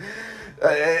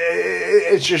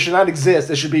 It should not exist.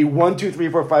 It should be 1, 2,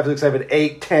 3, 4, 5, 6, 7,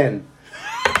 8, 10.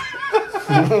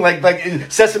 like in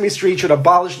Sesame Street should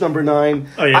abolish number 9.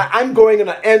 Oh, yeah. I'm going on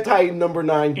an anti-number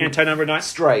 9. Anti-number 9?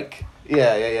 Strike.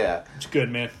 Yeah. It's good,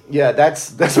 man. Yeah,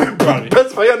 that's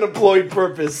my unemployed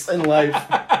purpose in life.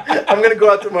 I'm gonna go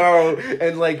out tomorrow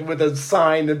and like with a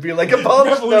sign and be like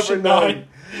abolish Revolution number 9.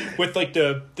 With like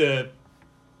the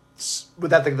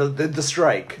with that thing, the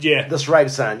strike. Yeah. The strike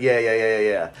sign.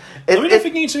 Yeah. Let me know if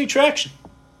it needs any traction.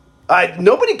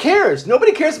 Nobody cares.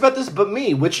 Nobody cares about this but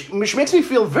me, which makes me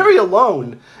feel very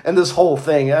alone in this whole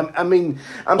thing. I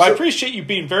appreciate you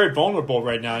being very vulnerable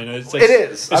right now. It's like, it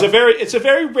is. It's a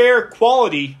very rare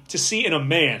quality to see in a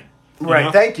man. Right.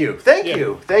 Know? Thank you.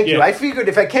 I figured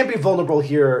if I can't be vulnerable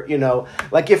here,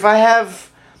 like if I have,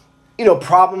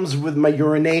 problems with my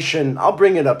urination, I'll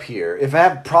bring it up here. If I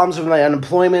have problems with my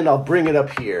unemployment, I'll bring it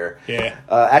up here. Yeah.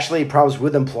 Actually, problems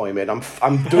with employment,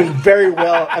 I'm doing very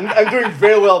well. I'm doing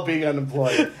very well being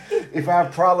unemployed. If I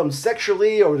have problems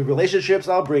sexually or with relationships,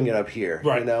 I'll bring it up here.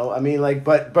 Right. I mean, like,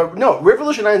 but no,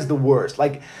 Revolution 9 is the worst.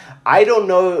 Like, I don't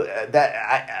know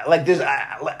that.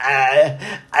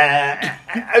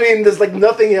 I mean, there's like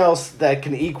nothing else that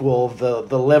can equal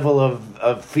the level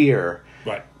of fear.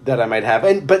 Right. That I might have,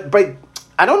 but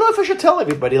I don't know if I should tell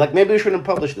everybody. Like maybe we shouldn't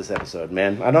publish this episode,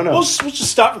 man. I don't know. We'll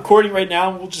just stop recording right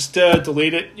now. And we'll just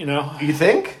delete it. You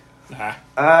think? Nah.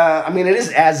 I mean, it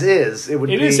is as is. It would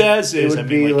be as is. It would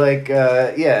be like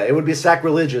it would be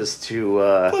sacrilegious to.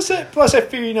 Plus, I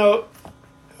figure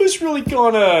who's really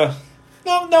gonna.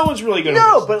 No one's really gonna.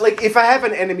 No, but like if I have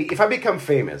an enemy, if I become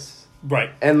famous, right,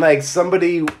 and like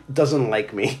somebody doesn't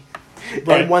like me.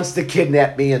 Right. And wants to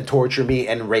kidnap me and torture me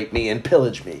and rape me and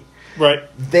pillage me. Right.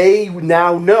 They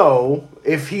now know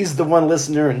if he's the one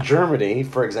listener in Germany,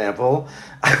 for example.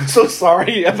 I'm so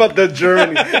sorry about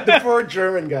the poor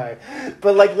German guy.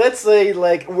 But like, let's say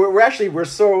like we're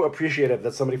so appreciative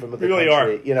that somebody from the really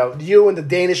country, are. You and the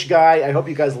Danish guy. I hope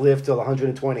you guys live till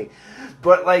 120.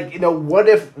 But like, what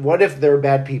if they're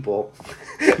bad people,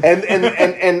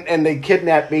 and they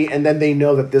kidnap me and then they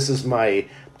know that this is my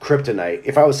kryptonite.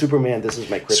 If I was Superman, this is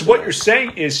my kryptonite. So what you're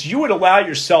saying is you would allow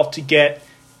yourself to get...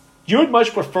 You would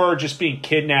much prefer just being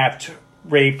kidnapped,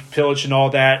 raped, pillaged, and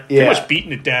all that. Pretty much beaten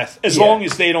to death. As long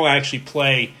as they don't actually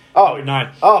play number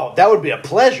 9. Oh, that would be a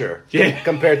pleasure. Yeah.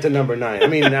 Compared to number 9. I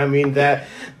mean that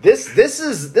this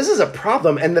is a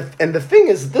problem, and the thing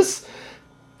is this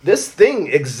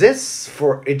thing exists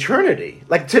for eternity.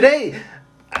 Like today,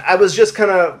 I was just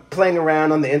kind of playing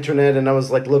around on the internet, and I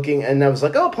was like looking, and I was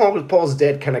like, "Oh, Paul's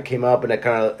dead." Kind of came up, and it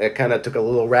kind of took a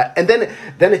little rat, and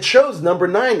then it shows number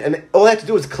 9, and all I have to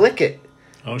do is click it.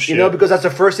 Oh shit! Because that's the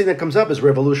first thing that comes up is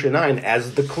Revolution 9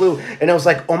 as the clue, and I was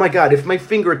like, "Oh my god! If my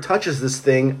finger touches this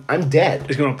thing, I'm dead."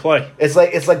 It's going to play. It's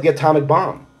like the atomic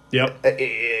bomb. Yep.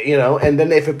 And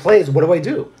then if it plays, what do I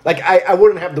do? Like I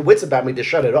wouldn't have the wits about me to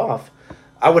shut it off.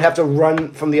 I would have to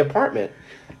run from the apartment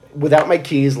without my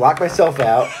keys, lock myself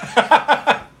out,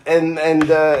 and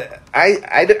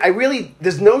I really,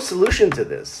 there's no solution to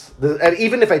this.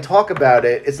 Even if I talk about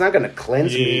it, it's not going to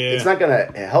cleanse me. It's not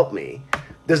going to help me.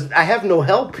 I have no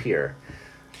help here.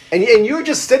 And you're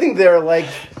just sitting there like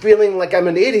feeling like I'm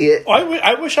an idiot. I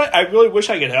really wish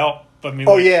I could help. But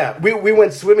yeah, we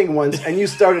went swimming once, and you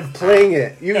started playing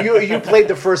it. You played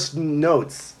the first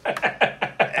notes.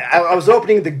 I was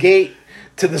opening the gate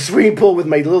to the swimming pool with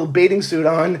my little bathing suit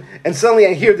on, and suddenly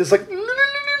I hear this like, and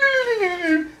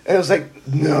I was like,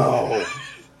 no,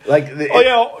 like you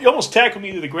almost tackled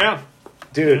me to the ground,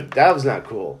 dude. That was not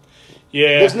cool.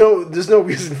 Yeah, there's no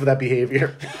reason for that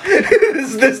behavior.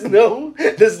 there's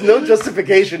no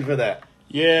justification for that.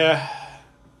 Yeah,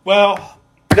 well,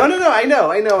 no. I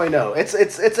know. It's a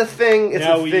thing. It's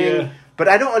a thing. But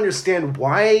I don't understand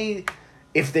why,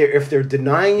 if they're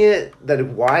denying it,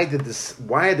 why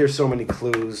are there so many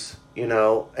clues?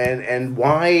 And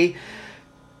why?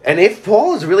 And if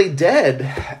Paul is really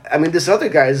dead, I mean, this other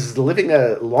guy is living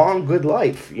a long, good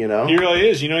life. He really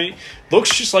is. He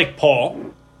looks just like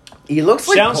Paul. He looks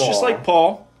like Sounds Paul. just like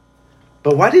Paul.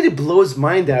 But why did he blow his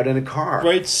mind out in a car?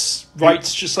 Writes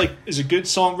just like, is a good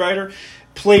songwriter.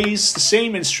 Plays the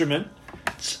same instrument.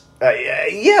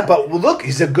 Yeah, but look,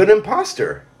 he's a good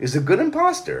imposter.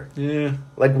 Yeah.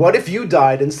 Like, what if you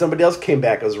died and somebody else came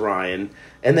back as Ryan?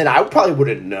 And then I probably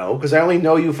wouldn't know, because I only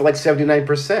know you for like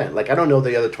 79%. Like, I don't know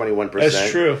the other 21%.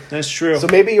 That's true. So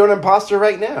maybe you're an imposter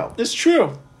right now. That's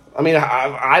true. I mean,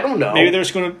 I don't know. Maybe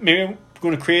we're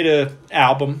going to create an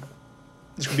album.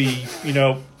 There's going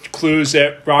to be, clues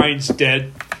that Ryan's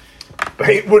dead.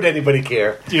 Would anybody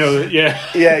care? Yeah.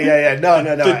 Yeah. No.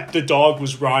 The dog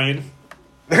was Ryan.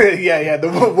 Yeah. The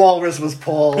walrus was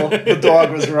Paul. The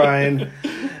dog was Ryan.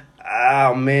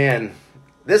 Oh, man.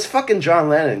 This fucking John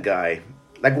Lennon guy.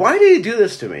 Like, why did he do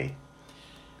this to me?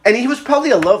 And he was probably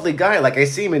a lovely guy. Like, I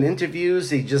see him in interviews.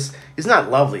 He's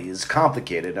not lovely. He's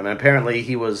complicated. I mean, apparently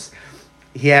he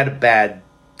had a bad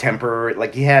temper.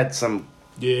 Like, he had some...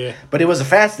 Yeah. But he was a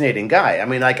fascinating guy. I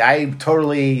mean, like, I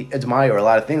totally admire a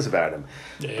lot of things about him.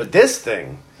 Yeah. But this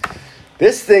thing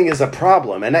is a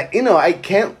problem. And,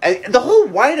 the whole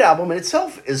White Album in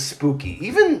itself is spooky.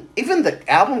 Even the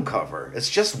album cover,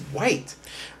 it's just white.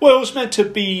 Well, it was meant to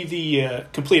be the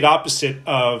complete opposite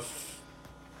of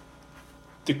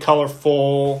the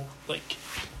colorful, like,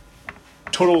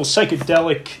 total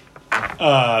psychedelic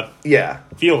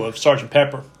feel of Sgt.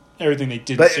 Pepper. Everything they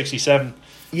did in 67.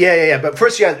 Yeah. But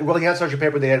first you had Sgt.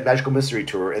 Pepper, they had Magical Mystery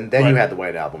Tour, and then you had the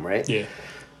White Album, right? Yeah.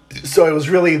 So it was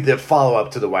really the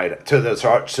follow-up to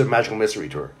the Magical Mystery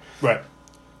Tour. Right.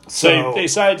 So they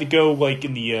decided to go, like,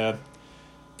 in the...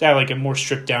 they had, like, a more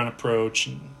stripped-down approach.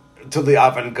 And, to the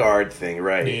avant-garde thing,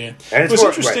 right. Yeah. And it's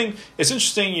interesting. Right. It's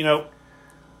interesting,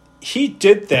 he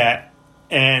did that,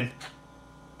 and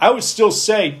I would still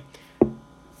say,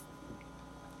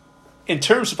 in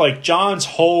terms of, like, John's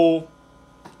whole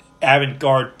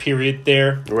avant-garde period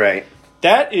there, right,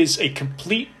 that is a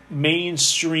complete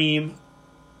mainstream,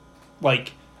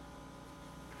 like,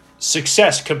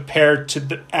 success compared to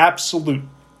the absolute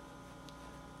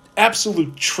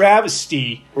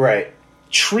travesty, right,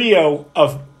 trio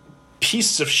of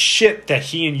pieces of shit that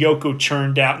he and Yoko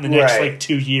churned out in the next like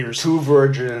 2 years. Two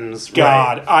virgins.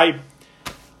 God, right.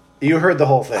 You heard the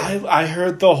whole thing. I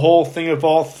heard the whole thing of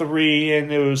all three,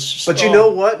 and it was just... But you know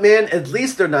what, man? At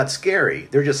least they're not scary.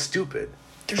 They're just stupid.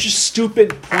 They're just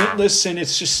stupid, pointless, and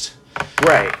it's just...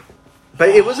 Right. But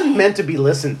it wasn't meant to be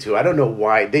listened to. I don't know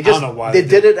why. They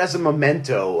did it as a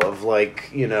memento of, like,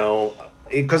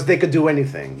 because they could do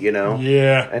anything,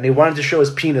 Yeah. And he wanted to show his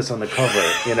penis on the cover,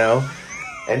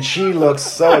 And she looks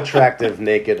so attractive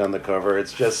naked on the cover.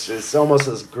 It's almost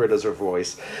as good as her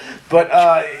voice. But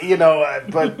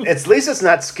but at least it's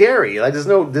not scary. Like there's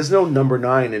no number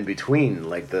 9 in between,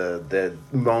 like the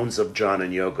moans of John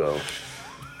and Yoko.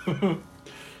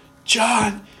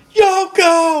 John,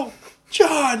 Yoko!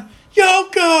 John,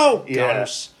 Yoko! Yeah,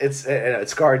 it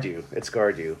scarred you. It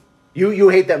scarred you. You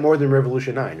hate that more than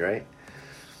Revolution 9, right?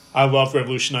 I love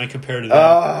Revolution 9 compared to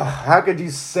that. How could you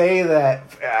say that?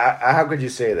 How could you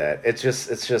say that?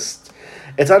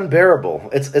 It's unbearable.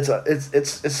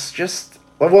 It's just.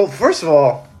 Well, first of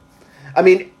all, I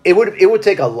mean, it would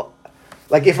take a lot.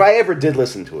 Like, if I ever did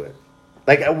listen to it,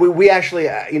 like we actually,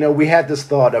 we had this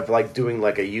thought of like doing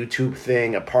like a YouTube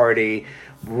thing, a party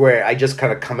where I just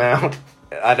kind of come out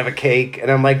of a cake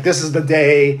and I'm like, this is the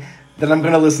day that I'm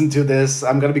gonna listen to this.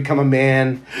 I'm gonna become a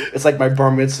man. It's like my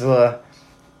bar mitzvah.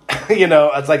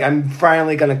 It's like I'm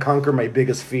finally going to conquer my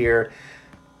biggest fear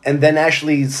and then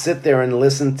actually sit there and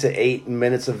listen to 8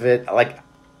 minutes of it. Like,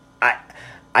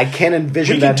 I can't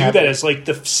envision we that. We could do that as like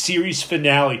the series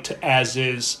finale to As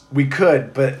Is. We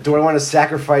could, but do I want to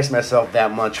sacrifice myself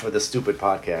that much for the stupid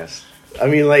podcast? I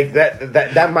mean, like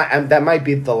that might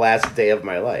be the last day of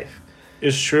my life.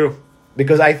 It's true.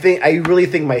 Because I really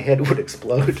think my head would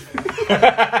explode.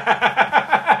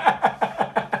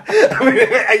 I mean,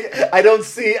 I don't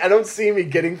see me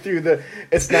getting through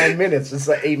it's 9 minutes. It's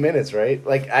like 8 minutes, right?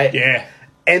 Like yeah.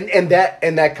 And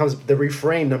that comes, the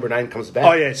refrain number 9 comes back.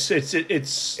 Oh yeah,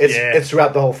 it's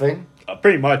throughout the whole thing.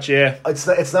 Pretty much, yeah.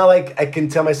 It's not like I can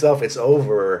tell myself it's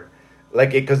over,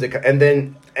 like it because and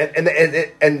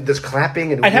there's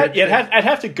clapping and I'd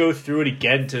have to go through it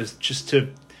again to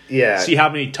see how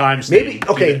many times. Maybe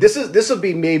okay. This will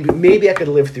be maybe I could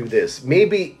live through this.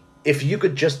 Maybe if you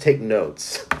could just take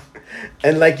notes,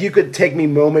 and like you could take me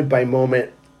moment by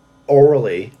moment,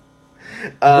 orally.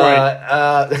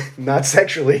 Right. Not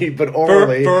sexually, but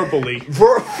orally. Verbally.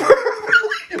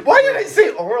 Why did I say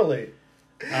orally?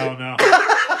 I don't know.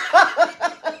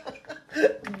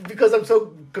 Because I'm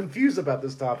so confused about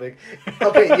this topic.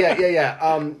 Okay,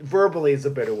 yeah. Verbally is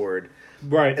a better word.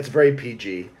 Right. It's very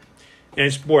PG. And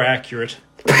it's more accurate.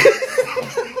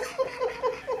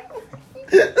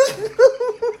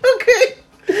 Okay.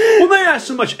 Well, not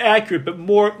so much accurate, but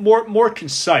more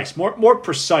concise, more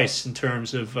precise in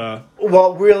terms of.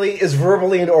 Well, really, is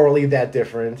verbally and orally that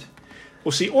different?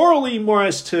 Well, see, orally more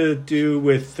has to do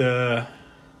with.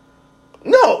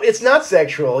 No, it's not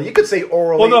sexual. You could say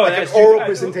orally, well, no, like an oral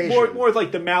presentation. More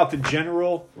like the mouth in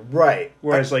general. Right.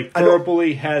 Whereas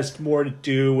verbally has more to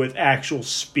do with actual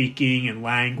speaking and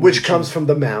language. Which comes from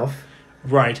the mouth.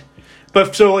 Right.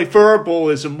 But so like verbal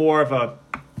is more of a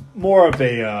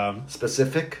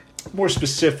specific? More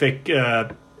specific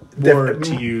word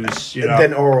to use,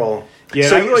 than oral. Yeah,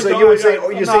 so you would say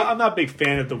I'm not a big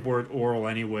fan of the word oral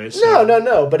anyway. So.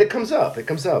 No, but it comes up.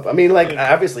 I mean, like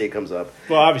obviously it comes up.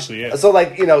 Well, obviously, yeah. So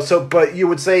like but you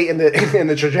would say in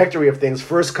the trajectory of things,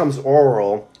 first comes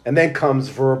oral and then comes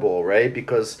verbal, right?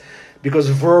 Because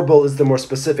verbal is the more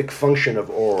specific function of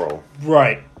oral.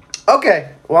 Right.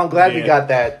 Okay. Well, I'm glad we got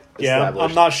that. Yeah,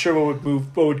 I'm not sure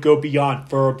what would go beyond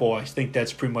verbal. I think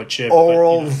that's pretty much it.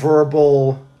 Oral,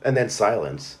 verbal, and then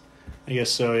silence. I guess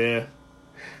so. Yeah.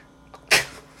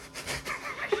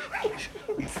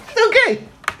 Okay.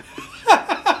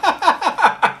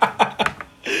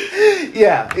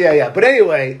 Yeah. But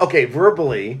anyway, okay,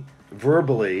 verbally.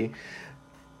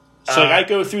 So I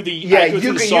go through the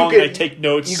song and I take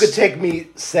notes. You could take me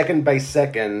second by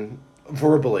second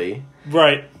verbally.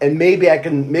 Right. And maybe I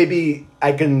can live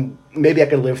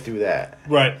through that.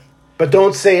 Right. But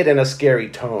don't say it in a scary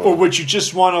tone. Or would you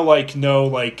just want to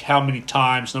know how many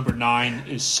times number 9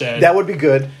 is said? That would be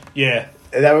good. Yeah.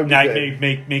 That would be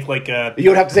good. Make like a... You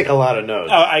would have to take a lot of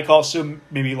notes. I could also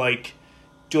maybe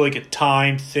do a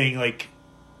time thing,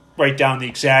 write down the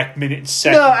exact minute and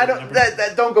second. No, I don't.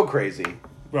 That don't go crazy.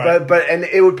 Right. But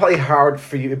it would probably hard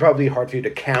for you. It'd probably be hard for you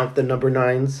to count the number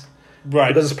 9s. Right.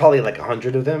 Because there's probably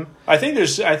 100 of them. I think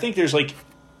there's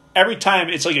every time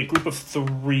it's a group of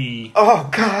 3. Oh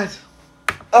God.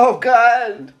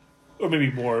 Or maybe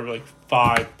more,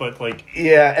 5, but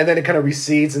yeah, and then it kind of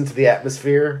recedes into the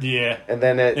atmosphere. Yeah. And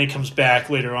then it comes back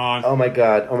later on. Oh my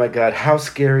God. How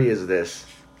scary is this?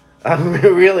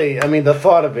 Really, I mean, the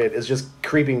thought of it is just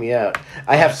creeping me out.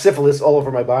 I have syphilis all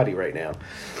over my body right now.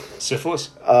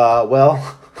 Syphilis?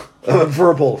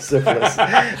 Verbal syphilis.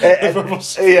 Verbal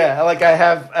syphilis. Yeah,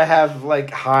 I have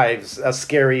hives, a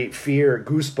scary fear,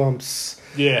 goosebumps.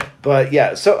 Yeah. But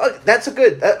yeah, so that's a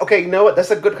good. Okay, you know what?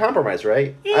 That's a good compromise,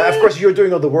 right? Yeah. Of course, you're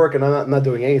doing all the work, and I'm not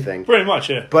doing anything. Pretty much,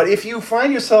 yeah. But if you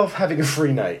find yourself having a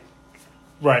free night.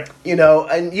 Right.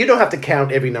 And you don't have to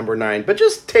count every number 9, but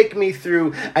just take me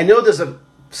through. I know there's a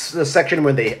section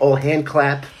where they all hand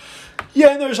clap.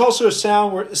 Yeah, and there's also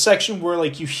a section where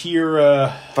you hear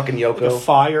fucking Yoko, a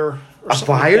fire. A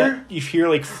fire? Like you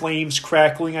hear flames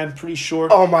crackling. I'm pretty sure.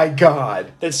 Oh my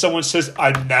God! Then someone says,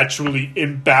 "I'm naturally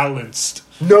imbalanced."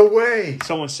 No way.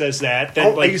 Someone says that.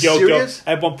 Then are you Yoko. Serious?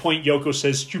 At one point, Yoko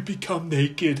says, "You become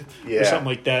naked," or something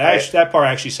like that. That part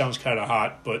actually sounds kind of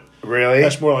hot, but really,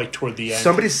 that's more toward the end.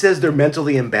 Somebody says they're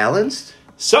mentally imbalanced.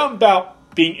 Something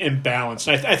about being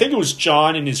imbalanced. And I think it was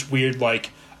John in his weird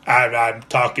I'm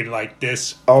talking like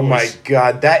this. Oh my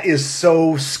God, that is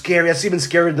so scary. That's even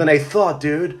scarier than I thought,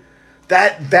 dude.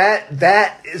 That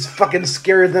is fucking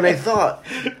scarier than I thought.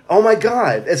 Oh my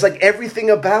God, it's everything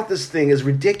about this thing is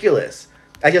ridiculous.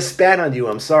 I just spat on you.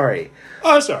 I'm sorry.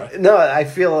 Oh, sorry. No, I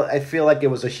feel like it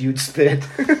was a huge spit.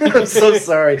 I'm so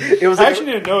sorry. It was. I actually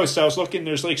didn't notice. I was looking.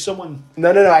 There's like someone.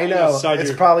 No. I know.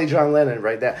 It's probably John Lennon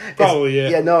right there. Probably, yeah.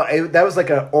 Yeah, no, that was like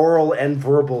an oral and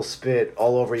verbal spit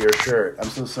all over your shirt. I'm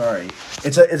so sorry.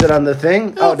 Is it on the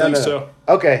thing? I don't think so.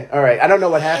 Okay, all right. I don't know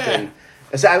what happened.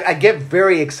 So I get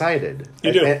very excited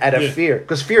at a fear,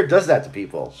 because fear does that to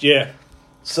people. Yeah.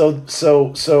 So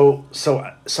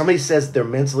somebody says they're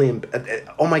mentally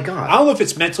oh my God. I don't know if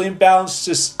it's mentally imbalanced.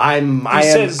 Just I am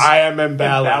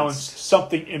imbalanced.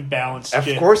 Something imbalanced.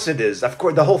 Of course it is. Of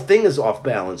course, the whole thing is off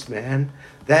balance, man.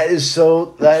 That is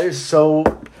so.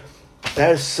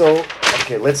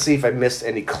 Okay, let's see if I missed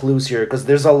any clues here, because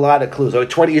there's a lot of clues. Oh,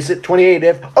 20. Is it 28?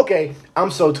 If okay,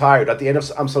 I'm so tired. At the end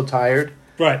of I'm so tired.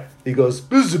 Right. He goes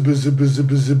buzz, buzz, buzz,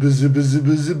 buzz, buzz, buzz,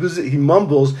 buzz, buzz. He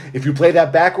mumbles. If you play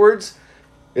that backwards,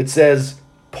 it says,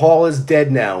 Paul is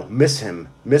dead now. Miss him.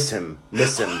 Miss him.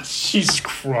 Miss him. Jesus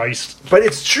Christ. But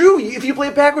it's true. If you play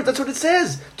it backwards, that's what it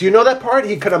says. Do you know that part?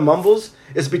 He kind of mumbles.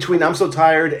 It's between I'm so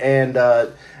tired and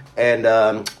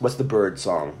what's the bird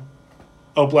song?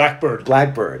 Oh, Blackbird.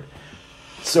 Blackbird.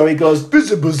 So he goes,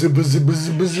 buzz, buzz, buzz, buzz,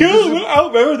 buzz. I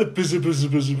don't remember the buzz, buzz,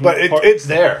 buzz. But it's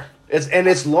there.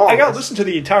 It's long. I gotta listen to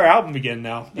the entire album again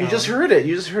now. You just heard it.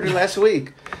 You just heard it last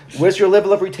week. Where's your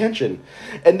level of retention?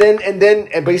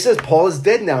 But he says Paul is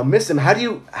dead now. Miss him. How do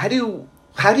you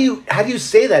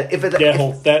say that if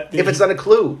it's not a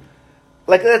clue?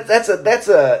 Like that's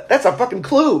a fucking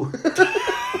clue.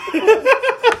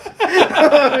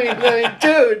 I mean,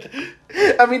 dude.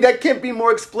 I mean, that can't be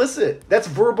more explicit. That's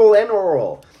verbal and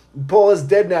oral. Paul is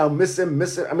dead now. Miss him.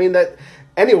 Miss him. I mean that.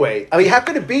 Anyway, I mean, how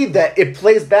could it be that it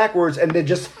plays backwards and it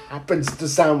just happens to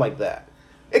sound like that?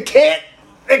 It can't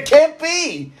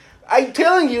be. I'm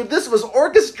telling you, this was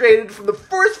orchestrated from the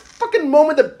first fucking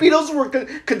moment the Beatles were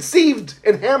conceived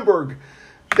in Hamburg.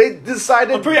 They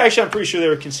decided... I'm pretty sure they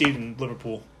were conceived in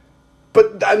Liverpool.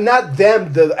 But not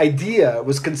them. The idea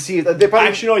was conceived... They probably,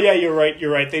 actually, no, yeah, you're right.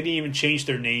 They didn't even change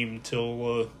their name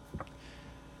until...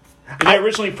 they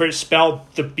originally spelled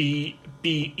the Beetles.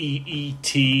 Right.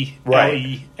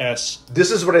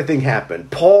 This is what I think happened.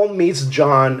 Paul meets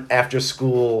John after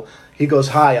school. He goes,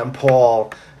 "Hi, I'm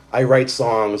Paul. I write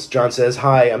songs." John says,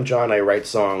 "Hi, I'm John. I write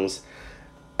songs."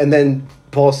 And then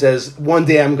Paul says, "One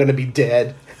day I'm going to be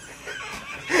dead.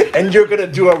 And you're going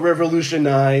to do a Revolution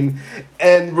 9.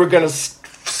 And we're going to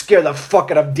scare the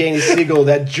fuck out of Danny Siegel,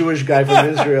 that Jewish guy from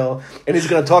Israel. And he's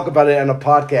going to talk about it on a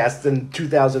podcast in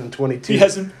 2022.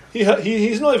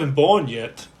 He's not even born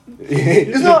yet.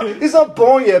 He's not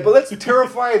born yet, but let's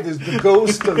terrify the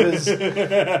ghost of his...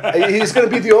 He's going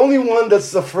to be the only one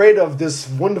that's afraid of this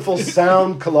wonderful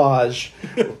sound collage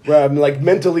where I'm like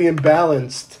mentally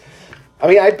imbalanced. I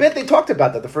mean, I bet they talked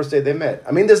about that the first day they met.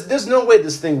 I mean, there's no way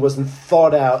this thing wasn't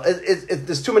thought out.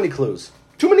 There's too many clues.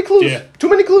 Too many clues. Yeah. Too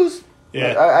many clues.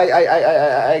 Yeah.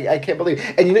 I can't believe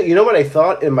it. And you know what I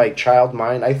thought in my child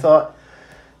mind? I thought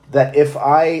that if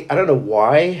I don't know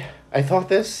why I thought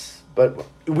this, but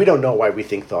we don't know why we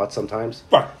think thoughts sometimes.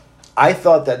 Right. I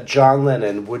thought that John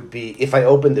Lennon would be, if I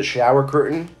opened the shower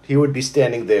curtain, he would be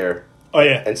standing there. Oh,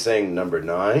 yeah. And saying, number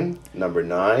nine.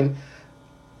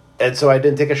 And so I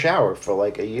didn't take a shower for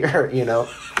like a year, you know.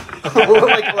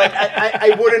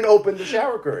 I wouldn't open the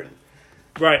shower curtain.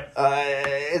 Right.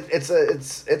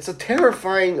 It's a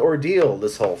terrifying ordeal,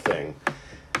 this whole thing.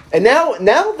 And now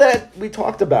that we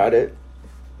talked about it,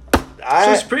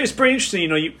 it's pretty interesting. You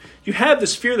know, you have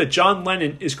this fear that John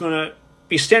Lennon is going to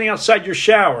be standing outside your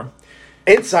shower.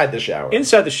 Inside the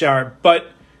shower.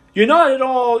 But you're not at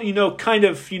all, kind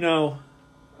of,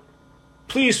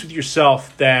 pleased with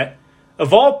yourself that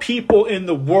of all people in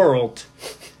the world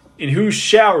in whose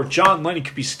shower John Lennon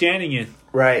could be standing in,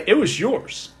 right, it was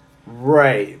yours.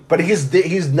 Right. But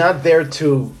he's not there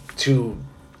to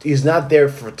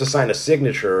sign a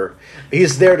signature.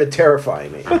 He's there to terrify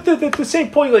me. But at the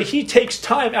same point, like, he takes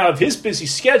time out of his busy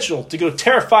schedule to go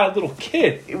terrify a little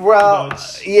kid. Well,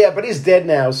 yeah, but he's dead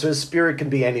now, so his spirit can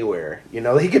be anywhere.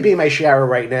 He could be in my shower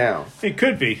right now. It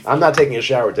could be. I'm not taking a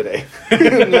shower today.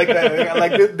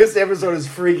 This episode is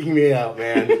freaking me out,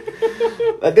 man.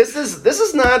 This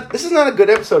is not a good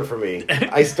episode for me.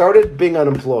 I started being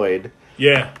unemployed.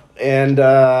 Yeah. And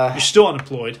you're still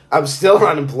unemployed. I'm still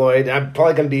unemployed. I'm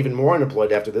probably going to be even more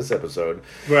unemployed after this episode.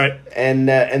 Right. And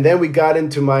then we got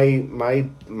into my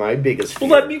biggest fear.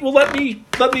 Well, let me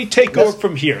take over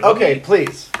from here.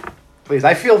 Please.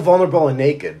 I feel vulnerable and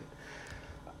naked.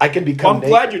 I can become. I'm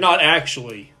glad you're not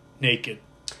actually naked.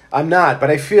 I'm not,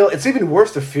 but I feel it's even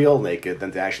worse to feel naked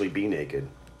than to actually be naked.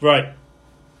 Right.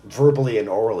 Verbally and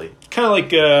orally. Kind of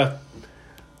like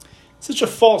such a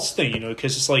false thing,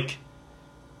 because it's like.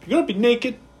 you're going to be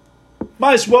naked.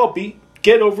 Might as well be.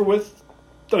 Get over with.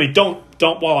 I mean, don't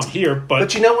while I'm here,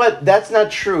 But you know what? That's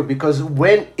not true, because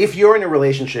if you're in a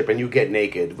relationship and you get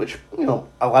naked, which, a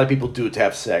lot of people do to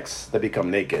have sex, they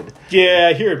become naked.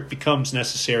 Yeah, here it becomes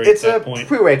necessary at that point.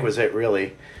 It's a prerequisite,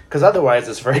 really, because otherwise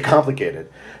it's very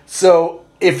complicated. So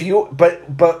if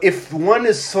if one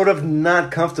is sort of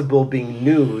not comfortable being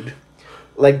nude,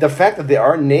 like the fact that they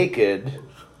are naked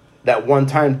that one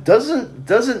time doesn't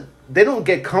they don't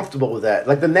get comfortable with that.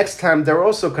 Like the next time they're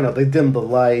also kind of, they dim the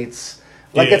lights.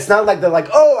 Like it's not like they're like,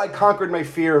 oh, I conquered my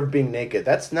fear of being naked.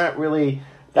 That's not really.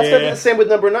 That's going to be the same with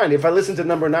number 9. If I listen to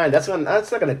number 9, that's not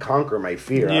going to conquer my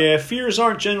fear. Yeah, fears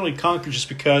aren't generally conquered just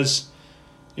because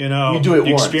you do it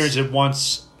once. Experience it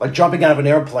once. Like jumping out of an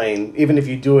airplane, even if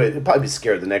you do it, you'll probably be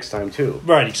scared the next time too.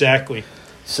 Right, exactly.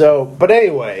 So, but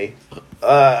anyway,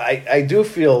 I do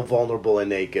feel vulnerable and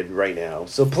naked right now.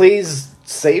 So please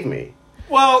save me.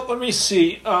 Well, let me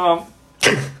see. I'm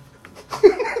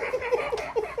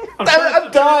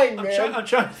dying, man. I'm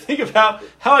trying to think about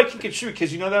how I can contribute,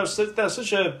 because that was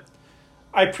such a.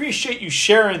 I appreciate you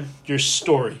sharing your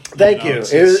story. Thank you.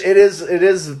 It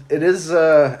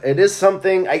is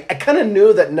something. I kind of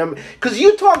knew that because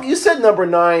you said number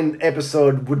 9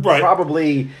 episode would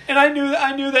probably. And I knew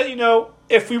that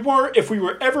if we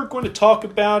were ever going to talk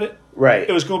about it, right,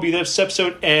 it was going to be this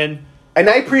episode. And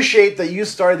I appreciate that you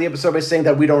started the episode by saying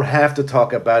that we don't have to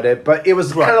talk about it, but it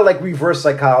was kind of like reverse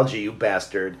psychology, you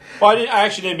bastard. Well, I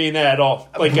actually didn't mean that at all.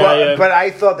 But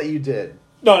I thought that you did.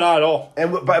 No, not at all.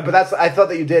 But I thought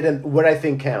that you did, and what I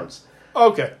think counts.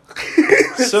 Okay.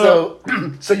 So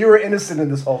you were innocent in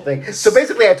this whole thing. So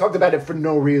basically, I talked about it for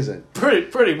no reason.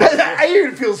 Pretty much. I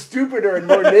even feel stupider and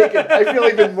more naked. I feel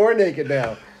even more naked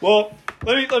now. Well,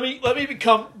 let me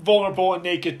become vulnerable and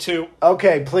naked too.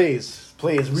 Okay, please.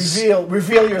 Please,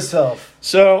 reveal yourself.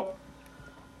 So,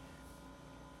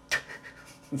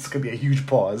 this could be a huge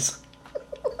pause.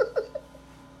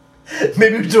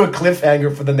 Maybe we do a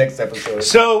cliffhanger for the next episode.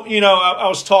 So, I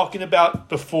was talking about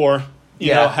before,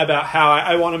 you know, about how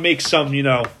I want to make some,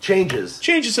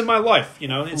 changes in my life.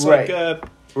 It's like,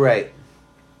 right.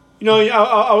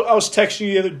 I was texting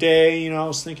you the other day. I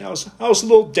was thinking I was a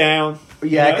little down.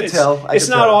 Yeah, I could tell. It's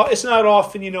not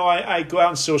often. I go out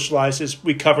and socialize.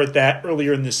 We covered that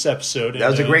earlier in this episode. That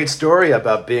was a great story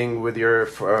about being with your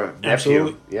nephew.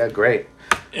 Absolutely. Yeah, great.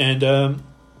 And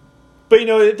but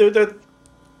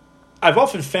I've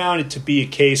often found it to be a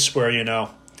case where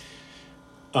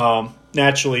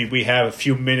naturally we have a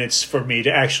few minutes for me to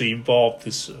actually involve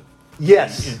this.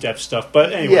 Yes. In-depth stuff.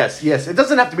 But anyway. Yes. It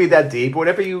doesn't have to be that deep.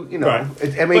 Whatever right.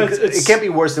 It can't be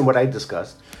worse than what I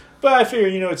discussed. But I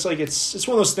figure, it's like it's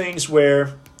one of those things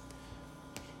where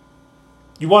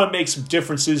you want to make some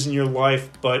differences in your life,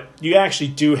 but you actually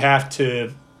do have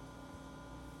to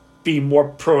be more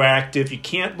proactive. You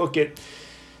can't look at...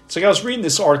 It's like I was reading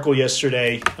this article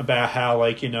yesterday about how,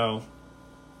 you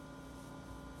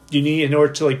need, in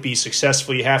order to, be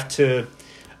successful, you have to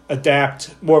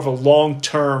adapt more of a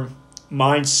long-term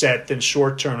mindset than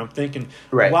short term. I'm thinking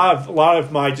a lot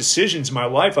of my decisions in my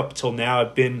life up until now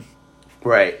have been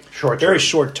very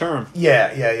short term.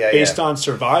 Based on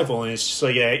survival, and it's just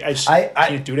like I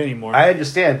can't do it anymore. I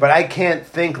understand, but I can't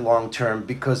think long term,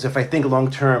 because if I think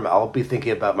long term, I'll be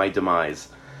thinking about my demise,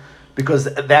 because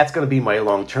that's going to be my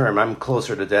long term. I'm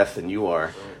closer to death than you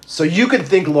are, so you can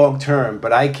think long term,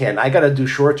 but I can't. I got to do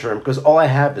short term, because all I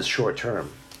have is short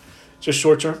term. Just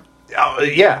short term.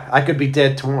 Yeah, I could be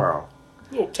dead tomorrow.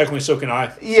 Well, technically, so can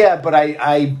I. Yeah, but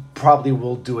I probably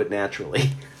will do it naturally.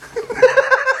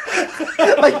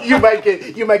 Like you might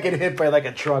get hit by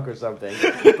a truck or something,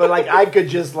 but I could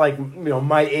just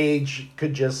my age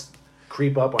could just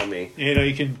creep up on me.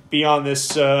 You can be on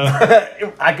this.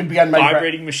 I could be on my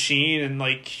vibrating machine and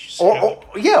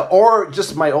or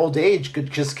just my old age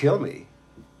could just kill me.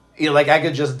 I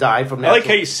could just die from that. I like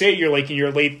how you say you're in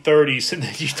your late 30s, and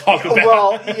then you talk about.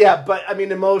 Well, yeah, but I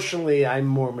mean, emotionally, I'm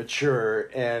more mature,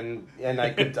 and I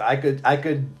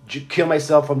could kill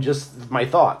myself from just my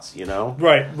thoughts,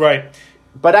 Right.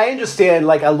 But I understand,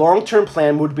 a long-term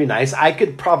plan would be nice. I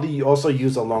could probably also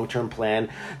use a long-term plan,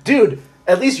 dude.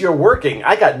 At least you're working.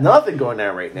 I got nothing going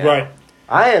on right now. Right.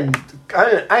 I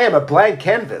am a blank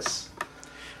canvas.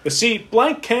 But see,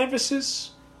 blank canvases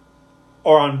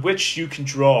are on which you can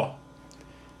draw.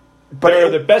 But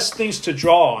they're the best things to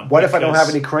draw on. What if I don't have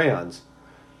any crayons?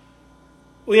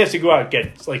 Well, you have to go out and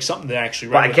get something to actually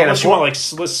write. I can't Unless you want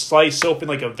to slice open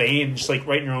a vein, just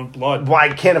write in your own blood. Well, I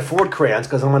can't afford crayons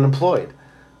because I'm unemployed.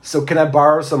 So can I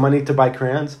borrow some money to buy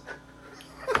crayons?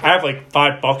 I have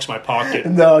 $5 in my pocket.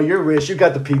 No, you're rich. You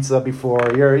got the pizza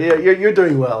before. You're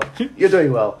doing well. You're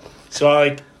doing well.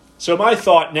 So So my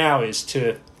thought now is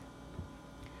to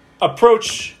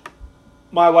approach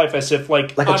my life as if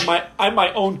I'm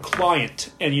my own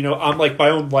client, and I'm like my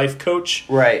own life coach,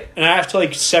 right? And I have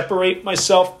to separate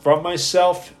myself from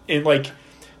myself and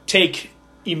take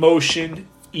emotion,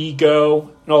 ego,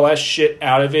 and all that shit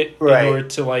out of it, right? In order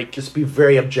to just be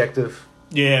very objective.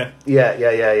 Yeah.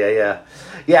 Yeah.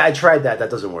 I tried that.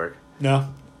 That doesn't work.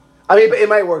 No. I mean, it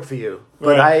might work for you,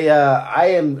 but right.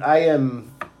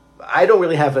 I don't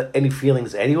really have any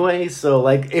feelings anyway. So,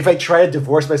 if I try to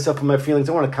divorce myself from my feelings,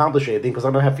 I won't accomplish anything because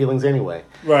I don't have feelings anyway.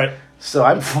 Right. So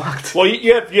I'm fucked. Well,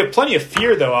 you have plenty of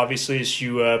fear, though. Obviously, as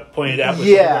you pointed out with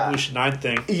the Revolution 9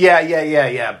 thing.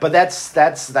 Yeah. But that's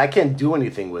I can't do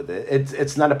anything with it.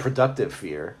 It's not a productive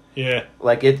fear. Yeah.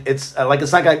 It's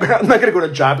not gonna, I'm not gonna go to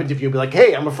a job interview and be like,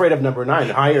 hey, I'm afraid of number 9.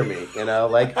 Hire me.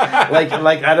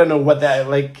 I don't know what that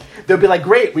They'll be like,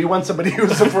 great, we want somebody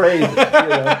who's afraid.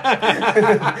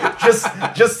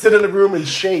 just sit in the room and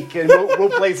shake, and we'll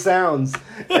play sounds,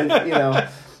 and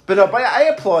But no, but I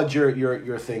applaud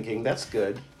your thinking. That's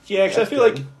good. Yeah, because I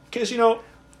feel because I'm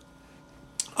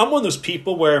one of those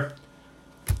people where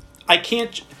I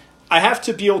have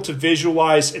to be able to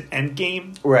visualize an end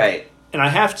game, right? And I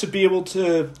have to be able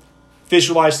to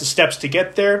visualize the steps to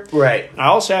get there, right? I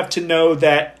also have to know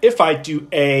that if I do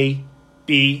A,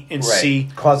 B, and C,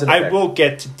 cause and effect, I will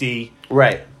get to D,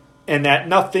 right? And that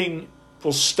nothing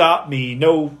will stop me.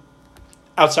 No,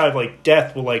 outside of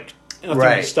death will nothing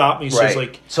will stop me. So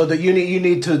it's so that you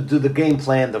need to do the game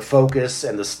plan, the focus,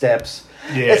 and the steps.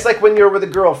 Yeah. It's like when you're with a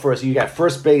girl first. You got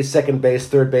first base, second base,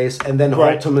 third base, and then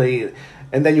ultimately,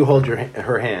 and then you hold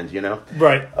her hand.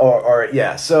 Right. Or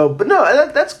yeah. So, but no,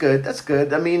 that's good. That's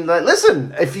good. I mean,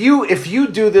 listen, if you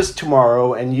do this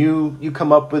tomorrow and you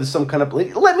come up with some kind of,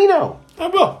 let me know. I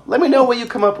will. Let me know what you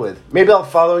come up with. Maybe I'll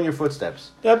follow in your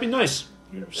footsteps. That'd be nice.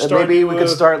 Maybe we could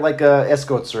start a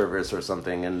escort service or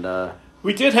something, and.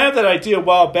 We did have that idea a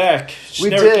while back. Just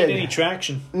never gained any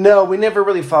traction. No, we never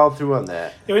really followed through on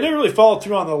that. Yeah, we never really followed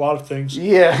through on a lot of things.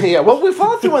 Yeah. Well, we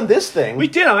followed through on this thing. We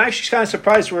did. I'm actually kind of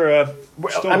surprised we're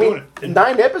still doing it.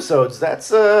 9 episodes.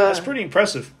 That's pretty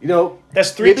impressive.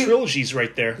 That's 3 trilogies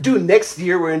right there. Dude, next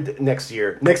week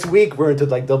we're into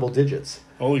double digits.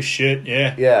 Holy shit!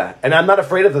 Yeah. Yeah, and I'm not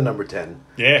afraid of the number 10.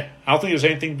 Yeah, I don't think there's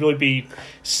anything really be.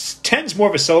 10's more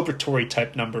of a celebratory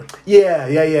type number. Yeah.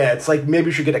 It's maybe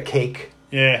we should get a cake.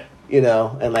 Yeah.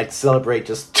 And celebrate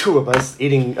just 2 of us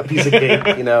eating a piece of cake.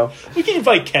 We can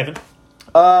invite Kevin.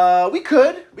 We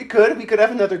could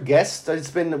have another guest. It's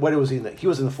been what was he in? He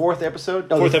was in the 4th episode.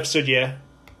 No, 4th episode, yeah.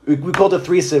 We called it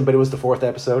threesome, but it was the 4th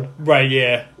episode. Right,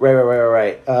 yeah.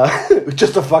 Right.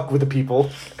 Just to fuck with the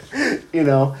people,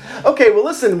 Okay, well,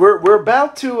 listen, we're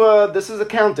about to. This is a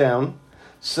countdown,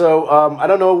 so I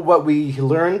don't know what we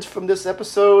learned from this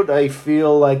episode. I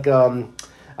feel I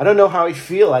don't know how I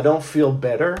feel. I don't feel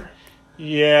better.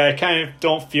 Yeah, I kind of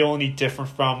don't feel any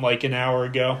different from an hour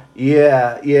ago.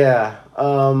 Yeah.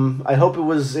 I hope it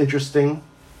was interesting.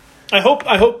 I hope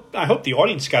the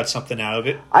audience got something out of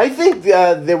it. I think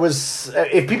there was.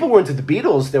 If people were into the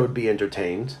Beatles, they would be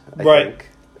entertained. I think.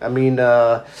 I mean,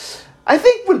 I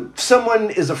think when someone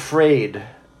is afraid,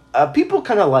 people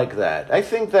kind of like that. I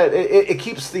think that it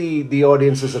keeps the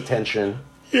audience's attention.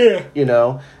 Yeah.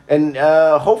 And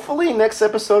hopefully next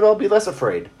episode I'll be less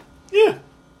afraid. Yeah.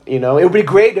 It would be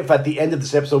great if at the end of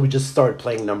this episode we just start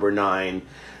playing number 9,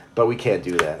 but we can't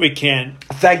do that. We can't.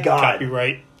 Thank God.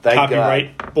 Copyright.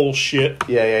 God. Bullshit.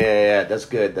 Yeah. That's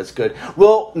good.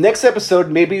 Well, next episode,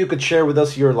 maybe you could share with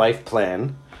us your life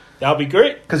plan. That'll be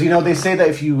great. Because, they say that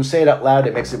if you say it out loud,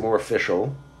 it makes it more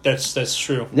official. That's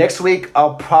true. Next week,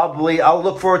 I'll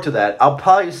look forward to that. I'll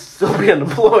probably still be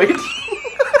unemployed.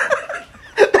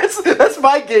 That's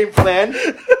my game plan.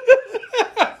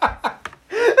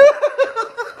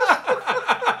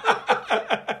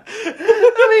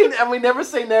 I mean, never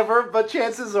say never, but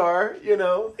chances are,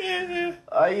 Yeah.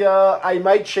 I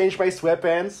might change my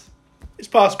sweatpants. It's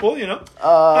possible,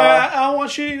 I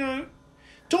want you,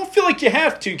 don't feel like you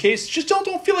have to, Case. Just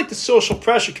don't feel like the social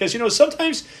pressure, because,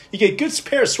 sometimes you get a good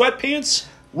pair of sweatpants.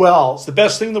 Well, it's the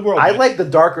best thing in the world. I like the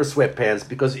darker sweatpants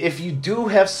because if you do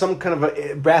have some kind of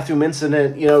a bathroom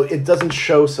incident, it doesn't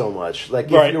show so much. If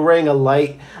you're wearing a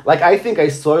light, I think I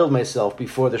soiled myself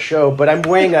before the show, but I'm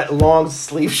wearing a long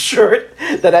sleeve shirt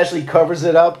that actually covers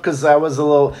it up because I was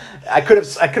I could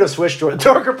have switched to a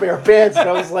darker pair of pants, but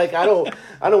I was like,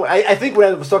 I think when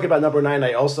I was talking about number 9,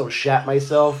 I also shat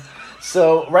myself.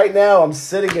 So right now I'm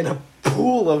sitting in a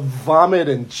pool of vomit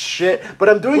and shit, but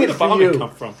I'm doing it for you. Where did the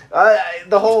vomit come from?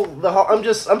 The whole.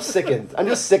 I'm sickened. I'm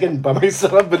just sickened by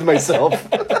myself with myself.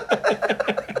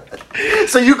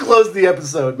 So you closed the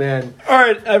episode, man. All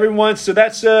right, everyone. So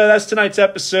that's tonight's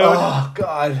episode. Oh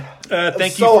God.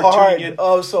 Thank you for tuning in.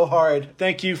 Oh, so hard.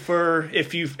 Thank you for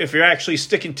if you're actually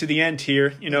sticking to the end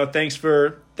here. Thanks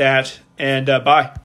for that, and bye.